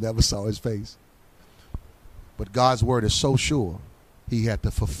Moses never saw his face. But God's word is so sure, he had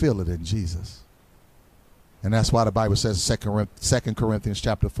to fulfill it in Jesus. And that's why the Bible says in 2 Corinthians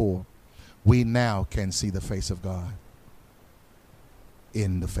chapter 4, we now can see the face of God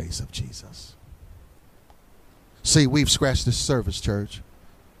in the face of Jesus. See, we've scratched the surface, church.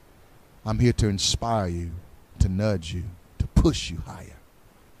 I'm here to inspire you, to nudge you, to push you higher,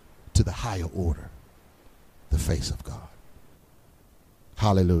 to the higher order, the face of God.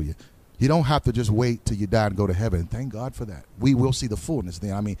 Hallelujah. You don't have to just wait till you die and go to heaven. Thank God for that. We will see the fullness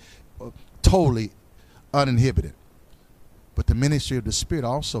then. I mean, totally uninhibited. But the ministry of the Spirit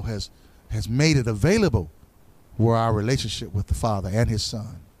also has made it available where our relationship with the Father and his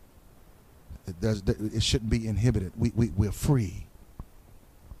Son, it shouldn't be inhibited. We're free.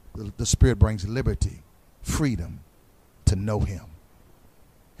 The Spirit brings liberty, freedom to know him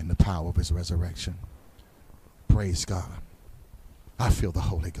and the power of his resurrection. Praise God. I feel the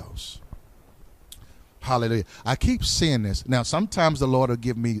Holy Ghost. Hallelujah. I keep seeing this. Now, sometimes the Lord will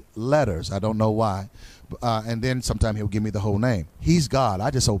give me letters. I don't know why. And then sometimes he'll give me the whole name. He's God.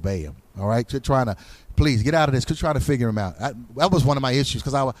 I just obey him. All right? You're trying to, please get out of this. Quit trying to figure him out. That was one of my issues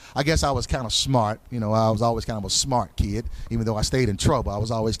because I guess I was kind of smart. You know, I was always kind of a smart kid. Even though I stayed in trouble, I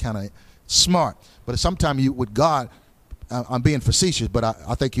was always kind of smart. But sometimes with God, I'm being facetious, but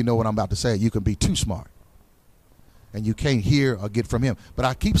I think you know what I'm about to say. You can be too smart. And you can't hear or get from him. But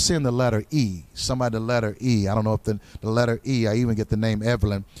I keep seeing the letter E. Somebody, the letter E. I don't know if the letter E, I even get the name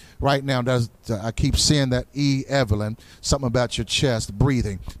Evelyn. Right now, I keep seeing that E, Evelyn. Something about your chest,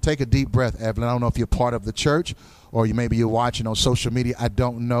 breathing. Take a deep breath, Evelyn. I don't know if you're part of the church or maybe you're watching on social media. I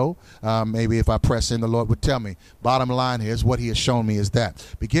don't know. Maybe if I press in, the Lord would tell me. Bottom line is what he has shown me is that.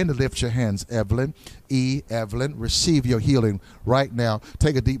 Begin to lift your hands, Evelyn. E, Evelyn. Receive your healing right now.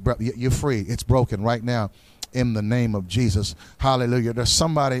 Take a deep breath. You're free. It's broken right now. In the name of Jesus. Hallelujah. There's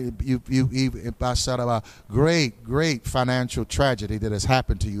somebody, I said about great financial tragedy that has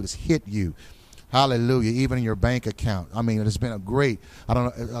happened to you, that's hit you. Hallelujah. Even in your bank account. I mean, it has been a great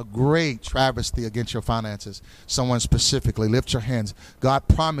travesty against your finances. Someone specifically, lift your hands. God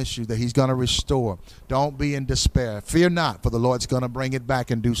promised you that he's going to restore. Don't be in despair. Fear not, for the Lord's going to bring it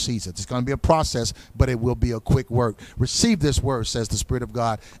back in due season. It's going to be a process, but it will be a quick work. Receive this word, says the Spirit of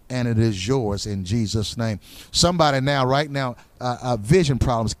God, and it is yours in Jesus' name. Somebody now, right now, vision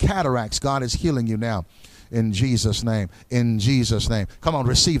problems, cataracts, God is healing you now. In Jesus' name. In Jesus' name. Come on,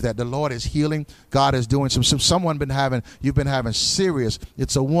 receive that. The Lord is healing. God is doing you've been having serious,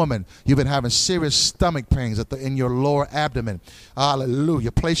 it's a woman, you've been having serious stomach pains in your lower abdomen.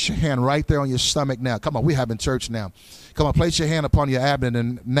 Hallelujah. Place your hand right there on your stomach now. Come on, we're having church now. Come on, place your hand upon your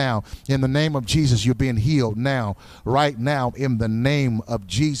abdomen now. In the name of Jesus, you're being healed now. Right now, in the name of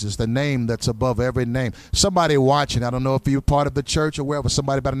Jesus, the name that's above every name. Somebody watching, I don't know if you're part of the church or wherever,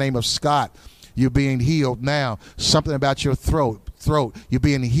 somebody by the name of Scott. You're being healed now. Something about your throat. You're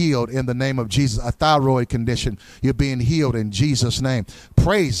being healed in the name of Jesus. A thyroid condition. You're being healed in Jesus' name.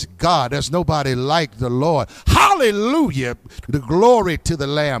 Praise God. There's nobody like the Lord. Hallelujah. The glory to the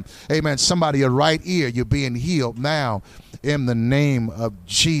Lamb. Amen. Somebody, your right ear, you're being healed now in the name of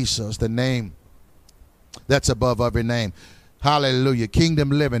Jesus. The name that's above every name. Hallelujah.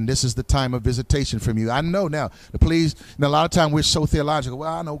 Kingdom living. This is the time of visitation from you. I know now. Please, a lot of times we're so theological.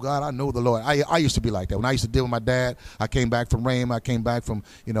 Well, I know God. I know the Lord. I used to be like that. When I used to deal with my dad, I came back from Rhema. I came back from,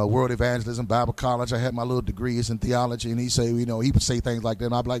 World Evangelism, Bible College. I had my little degrees in theology. And he would say things like that.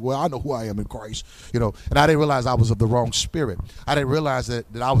 And I'd be like, well, I know who I am in Christ. And I didn't realize I was of the wrong spirit. I didn't realize that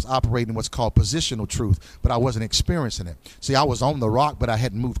I was operating what's called positional truth, but I wasn't experiencing it. See, I was on the rock, but I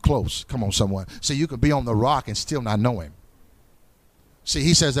hadn't moved close. Come on, someone. See, you can be on the rock and still not know him. See,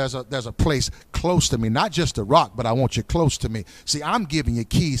 he says there's a place close to me, not just a rock, but I want you close to me. See, I'm giving you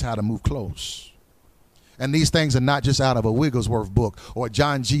keys how to move close. And these things are not just out of a Wigglesworth book or a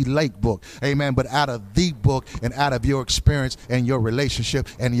John G. Lake book, amen, but out of the book and out of your experience and your relationship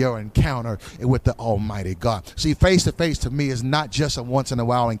and your encounter with the Almighty God. See, face-to-face to me is not just a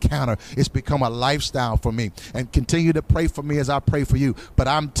once-in-a-while encounter. It's become a lifestyle for me. And continue to pray for me as I pray for you. But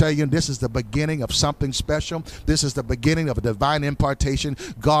I'm telling you, this is the beginning of something special. This is the beginning of a divine impartation.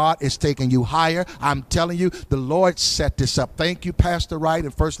 God is taking you higher. I'm telling you, the Lord set this up. Thank you, Pastor Wright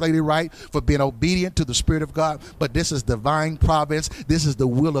and First Lady Wright, for being obedient to the Spirit of God, but this is divine providence. This is the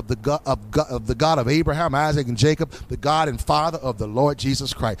will of the God of Abraham, Isaac, and Jacob, the God and Father of the Lord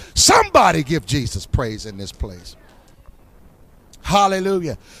Jesus Christ. Somebody give Jesus praise in this place.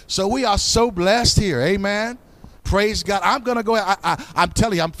 Hallelujah. So we are so blessed here. Amen. Praise God. I'm going to go. I'm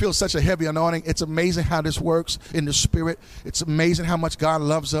telling you, I feel such a heavy anointing. It's amazing how this works in the Spirit. It's amazing how much God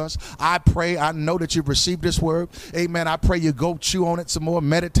loves us. I pray, I know that you've received this word. Amen. I pray you go chew on it some more,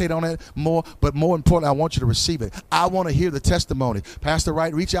 meditate on it more. But more importantly, I want you to receive it. I want to hear the testimony. Pastor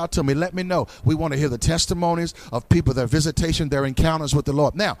Wright, reach out to me. Let me know. We want to hear the testimonies of people, their visitation, their encounters with the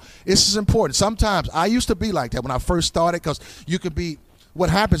Lord. Now, this is important. Sometimes I used to be like that when I first started, because you could be,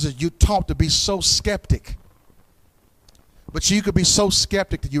 what happens is you taught to be so skeptic. But you could be so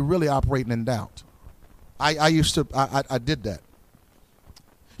skeptic that you're really operating in doubt. I did that.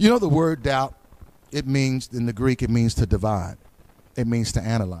 You know the word doubt, it means, in the Greek, it means to divide. It means to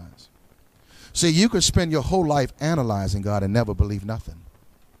analyze. See, you could spend your whole life analyzing God and never believe nothing.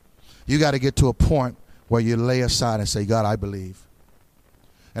 You got to get to a point where you lay aside and say, God, I believe.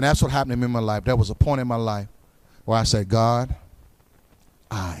 And that's what happened to me in my life. There was a point in my life where I said, God,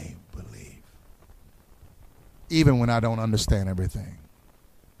 I believe. Even when I don't understand everything.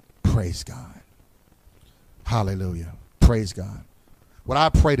 Praise God. Hallelujah. Praise God. What I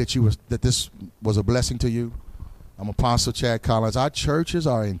pray that this was a blessing to you. I'm Apostle Chad Collins. Our churches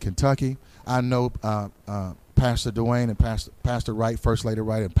are in Kentucky. I know Pastor Dwayne and Pastor Wright, First Lady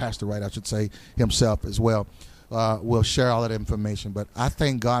Wright, and Pastor Wright, I should say, himself as well, will share all that information. But I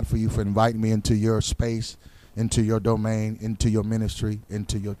thank God for you for inviting me into your space, into your domain, into your ministry,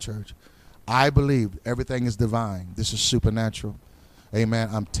 into your church. I believe everything is divine. This is supernatural. Amen.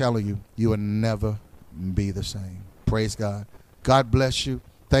 I'm telling you, you will never be the same. Praise God. God bless you.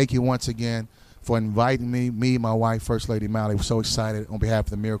 Thank you once again for inviting me, my wife, First Lady Mallory. We're so excited on behalf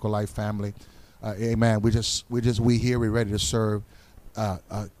of the Miracle Life family. Amen. We here. We're ready to serve.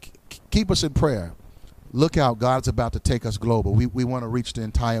 Keep us in prayer. Look out. God's about to take us global. We want to reach the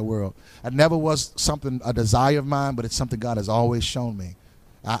entire world. It never was a desire of mine, but it's something God has always shown me.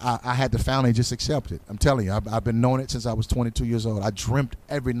 I had to finally just accept it. I'm telling you, I've been knowing it since I was 22 years old. I dreamt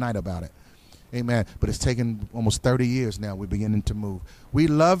every night about it. Amen. But it's taken almost 30 years now. We're beginning to move. We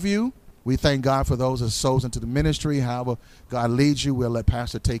love you. We thank God for those that sows into the ministry. However God leads you, we'll let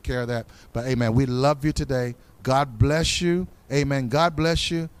Pastor take care of that. But amen, we love you today. God bless you. Amen. God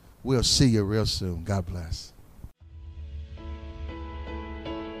bless you. We'll see you real soon. God bless.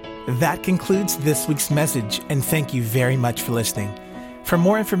 That concludes this week's message, and thank you very much for listening. For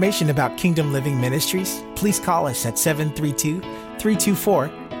more information about Kingdom Living Ministries, please call us at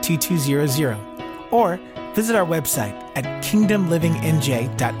 732-324-2200 or visit our website at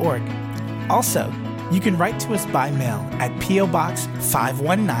kingdomlivingnj.org. Also, you can write to us by mail at P.O. Box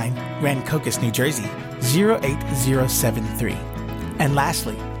 519, Rancocas, New Jersey, 08073. And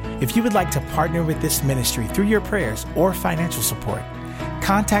lastly, if you would like to partner with this ministry through your prayers or financial support,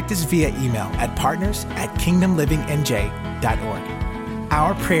 contact us via email at partners@kingdomlivingnj.org.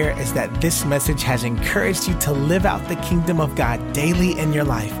 Our prayer is that this message has encouraged you to live out the kingdom of God daily in your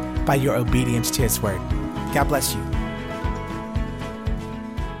life by your obedience to His word. God bless you.